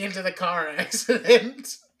getting into the car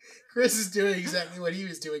accident. Chris is doing exactly what he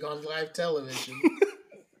was doing on live television.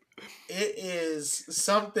 It is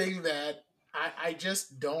something that I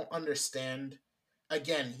just don't understand.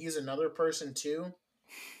 Again, he's another person too,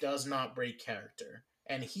 does not break character.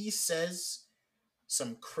 And he says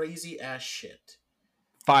some crazy ass shit.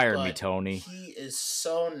 Fire me, Tony. He is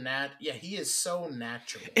so he is so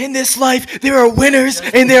natural. In this life, there are winners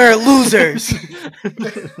and there are losers.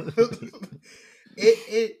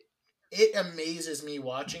 It amazes me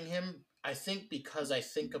watching him. I think because I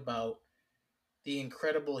think about the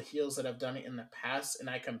incredible heels that have done it in the past, and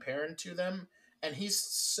I compare him to them, and he's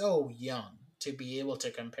so young to be able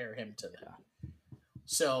to compare him to them.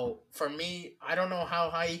 So for me, I don't know how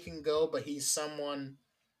high he can go, but he's someone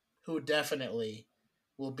who definitely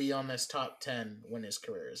will be on this top 10 when his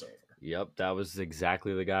career is over. Yep, that was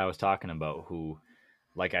exactly the guy I was talking about who,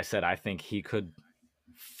 like I said, I think he could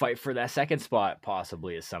fight for that second spot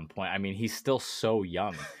possibly at some point. I mean, he's still so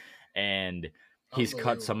young, and he's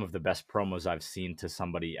cut some of the best promos I've seen to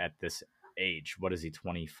somebody at this age. What is he,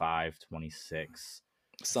 25, 26?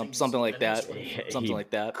 Something like that. Something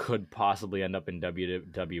like that. Could possibly end up in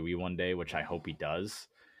WWE one day, which I hope he does.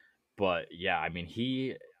 But yeah, I mean,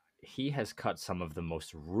 he has cut some of the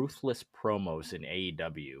most ruthless promos in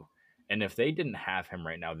AEW. And if they didn't have him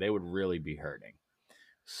right now, they would really be hurting.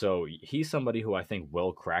 So he's somebody who I think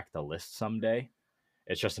will crack the list someday.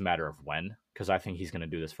 It's just a matter of when, because I think he's going to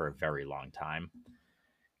do this for a very long time.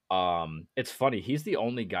 It's funny. He's the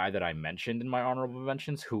only guy that I mentioned in my honorable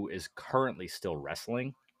mentions who is currently still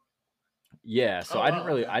wrestling. Yeah, so Oh wow,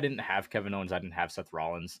 okay. I didn't have Kevin Owens, I didn't have Seth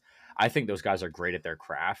Rollins. I think those guys are great at their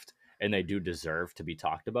craft, and they do deserve to be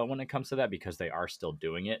talked about when it comes to that because they are still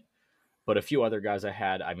doing it. But a few other guys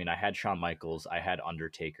I mean, I had Shawn Michaels, I had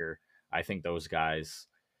Undertaker. I think those guys,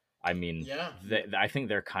 I mean, Yeah, I think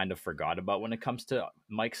they're kind of forgot about when it comes to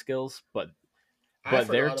mic skills, I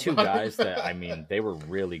they're forgot two about guys him. that I mean, they were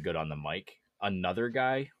really good on the mic. Another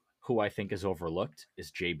guy who I think is overlooked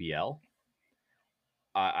is JBL.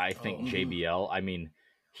 I think Oh, Hmm. JBL, I mean,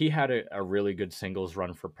 he had a really good singles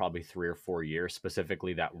run for probably 3 or 4 years,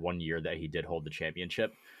 specifically that 1 year that he did hold the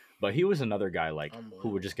championship. But he was another guy like who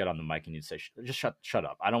would just unbelievable. get on the mic and you'd say, just shut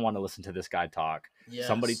up. I don't want to listen to this guy talk.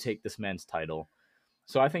 Somebody Yes. take this man's title.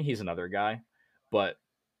 So I think he's another guy. But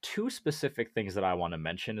two specific things that I want to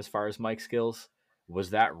mention as far as mic skills was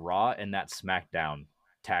that Raw and that SmackDown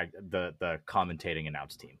tag the commentating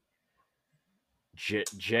announce team.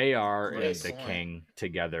 JR and Great the point. King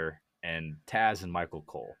together and Taz and Michael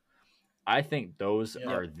Cole. I think those Yep.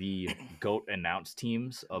 are Yep. the GOAT announce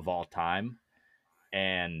teams of all time.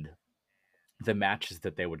 And the matches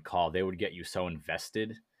that they would call, they would get you so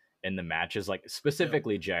invested in the matches, like Yep.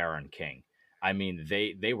 specifically JR and King. I mean,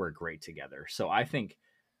 they were great together. So I think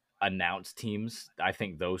announce teams, I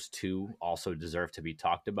think those two also deserve to be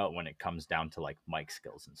talked about when it comes down to like mic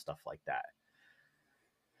skills and stuff like that.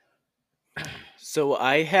 So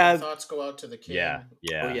I Our have. thoughts go out to the Yeah, king.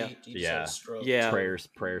 Oh yeah, yeah, He just had a yeah. stroke yeah. too,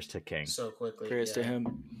 Prayers to King. so quickly. Prayers to Yeah,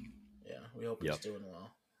 him. yeah. We hope he's Yep. doing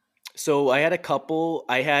well. So I had a couple.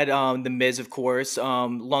 I had the Miz, of course.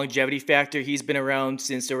 Longevity factor. He's been around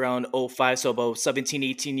since around '05, so about 17,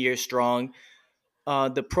 18 years strong.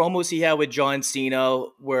 The promos he had with John Cena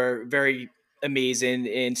were very amazing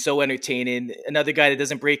and so entertaining. Another guy that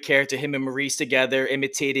doesn't break character, him and Maurice together,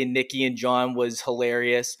 imitating Nikki and John, was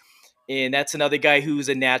hilarious. And that's another guy who's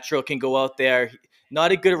a natural, can go out there.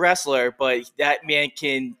 Not a good wrestler, but that man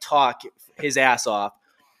can talk his ass off.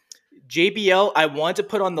 JBL, I want to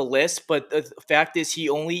put on the list, but the fact is, he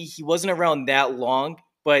wasn't around that long.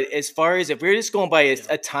 But as far as if we're just going by Yeah.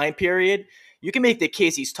 a time period, you can make the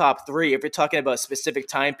case he's top three if you're talking about a specific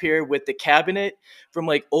time period with the cabinet from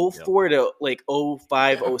like Yep. '04 to like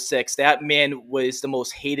 '05, Yeah. '06. That man was the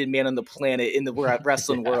most hated man on the planet in the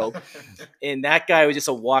wrestling Yeah. world, and that guy was just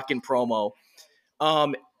a walking promo.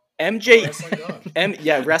 Um, The MJ, wrestling god.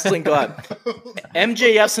 Yeah, wrestling god.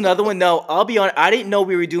 MJF's another one. No, I'll be honest. I didn't know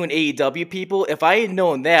we were doing AEW, people. If I had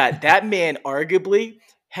known that, that man arguably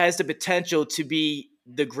has the potential to be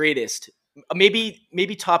the greatest.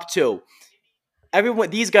 Maybe top two. Everyone,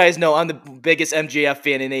 these guys know I'm the biggest MJF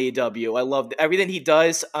fan in AEW. I love everything he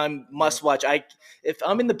does. I'm Yep. must watch. If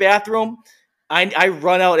I'm in the bathroom, I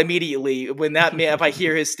run out immediately when that man. If I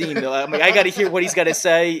hear his theme, I'm like, I got to hear what he's got to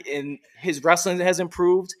say, and his wrestling has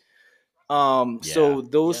improved. Yeah. So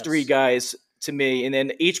those three Yes. guys to me, and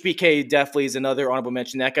then HBK definitely is another honorable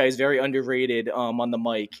mention. That guy is very underrated on the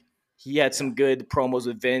mic. He had Yeah. some good promos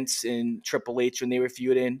with Vince and Triple H when they were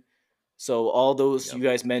feuding. So all those Yep. you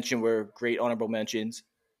guys mentioned were great honorable mentions.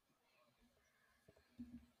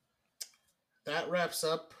 That wraps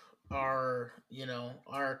up our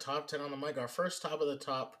top 10 on the mic, our first top of the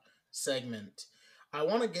top segment. I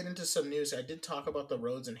want to get into some news. I did talk about the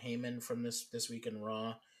Rhodes and Heyman from this week in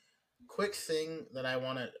Raw. Quick thing that I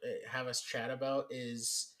want to have us chat about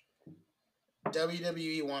is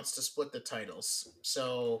WWE wants to split the titles.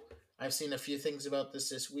 So I've seen a few things about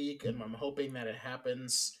this week, and I'm hoping that it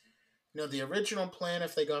happens. The original plan,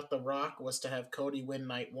 if they got The Rock, was to have Cody win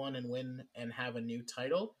night one and win and have a new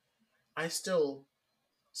title. I still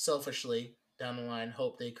selfishly down the line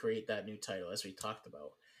hope they create that new title as we talked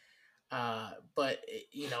about. But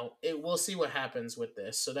we'll see what happens with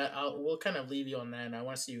this. So we'll kind of leave you on that, and I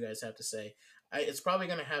want to see what you guys have to say. It's probably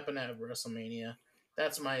going to happen at WrestleMania.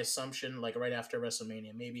 That's my assumption. Like right after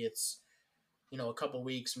WrestleMania, maybe it's a couple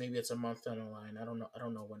weeks, maybe it's a month down the line. I don't know. I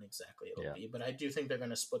don't know when exactly it'll Yeah. be, but I do think they're going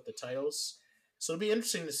to split the titles. So it'll be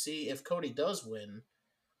interesting to see if Cody does win,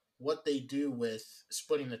 what they do with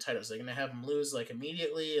splitting the titles. They're going to have him lose like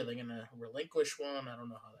immediately. Are they going to relinquish one? I don't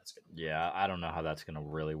know how that's going to work. Yeah, I don't know how that's going to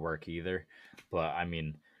really work either. But I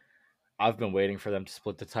mean, I've been waiting for them to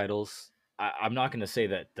split the titles. I'm not going to say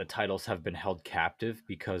that the titles have been held captive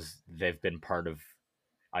because they've been part of,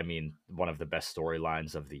 I mean, one of the best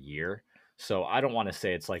storylines of the year. So I don't want to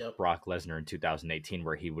say it's like Yep. Brock Lesnar in 2018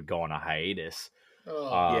 where he would go on a hiatus.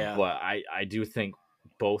 Oh, Yeah. But I do think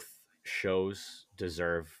both shows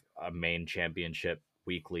deserve a main championship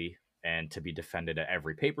weekly and to be defended at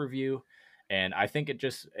every pay-per-view. And I think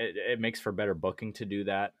it makes for better booking to do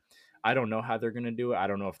that. I don't know how they're going to do it. I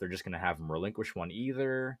don't know if they're just going to have him relinquish one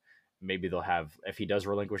either. Maybe they'll have, if he does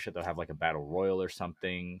relinquish it, they'll have like a battle royal or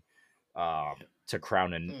something to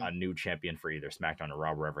crown a new champion for either SmackDown or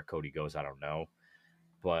Raw, wherever Cody goes. I don't know.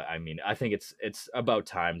 But I mean, I think it's about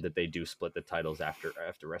time that they do split the titles after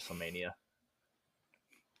WrestleMania.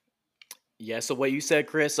 Yeah, so what you said,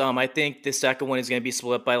 Chris, I think the second one is going to be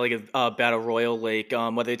split by like a battle royal, like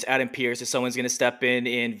whether it's Adam Pearce or someone's going to step in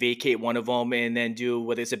and vacate one of them and then do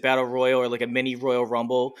whether it's a battle royal or like a mini Royal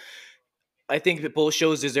Rumble. I think that both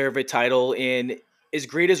shows deserve a title, and as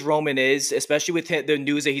great as Roman is, especially with the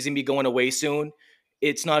news that he's going to be going away soon,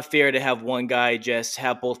 it's not fair to have one guy just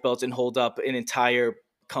have both belts and hold up an entire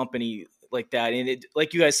company like that. And it,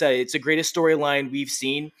 like you guys said, it's the greatest storyline we've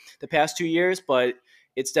seen the past 2 years, but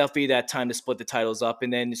it's definitely that time to split the titles up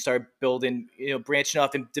and then start building, branching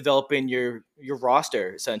off and developing your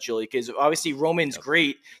roster essentially. Because obviously Roman's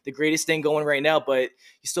great, the greatest thing going right now, but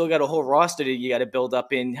you still got a whole roster that you got to build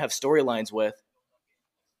up and have storylines with.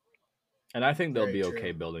 And I think they'll be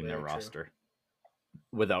okay building their roster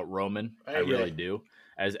without Roman. I really do.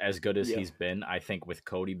 As good as he's been, I think with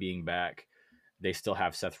Cody being back, they still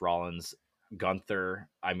have Seth Rollins. Gunther,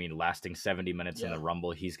 I mean, lasting 70 minutes in the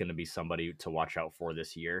Rumble, he's going to be somebody to watch out for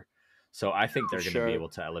this year. So I think they're going to be able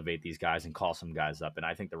to elevate these guys and call some guys up. And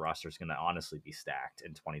I think the roster is going to honestly be stacked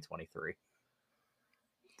in 2023.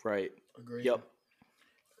 Right. Agreed. Yep.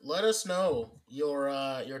 Let us know your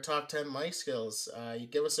top 10 mic skills. You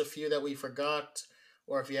give us a few that we forgot,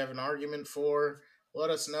 or if you have an argument for, let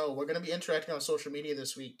us know. We're going to be interacting on social media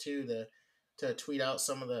this week too to tweet out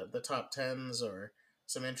some of the top 10s or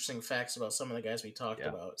some interesting facts about some of the guys we talked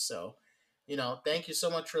about. So, thank you so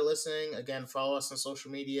much for listening. Again, follow us on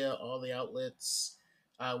social media, all the outlets.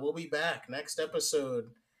 We'll be back next episode.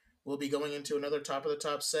 We'll be going into another top of the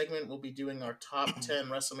top segment. We'll be doing our top 10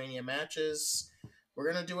 WrestleMania matches.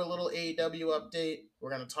 We're going to do a little AEW update.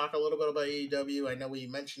 We're going to talk a little bit about AEW. I know we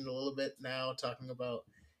mentioned a little bit now talking about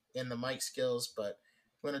in the mic skills, but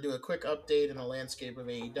we're going to do a quick update in the landscape of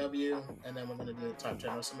AEW, and then we're going to do the top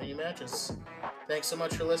 10 WrestleMania matches. Thanks so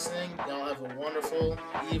much for listening. Y'all have a wonderful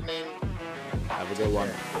evening. Have a good one.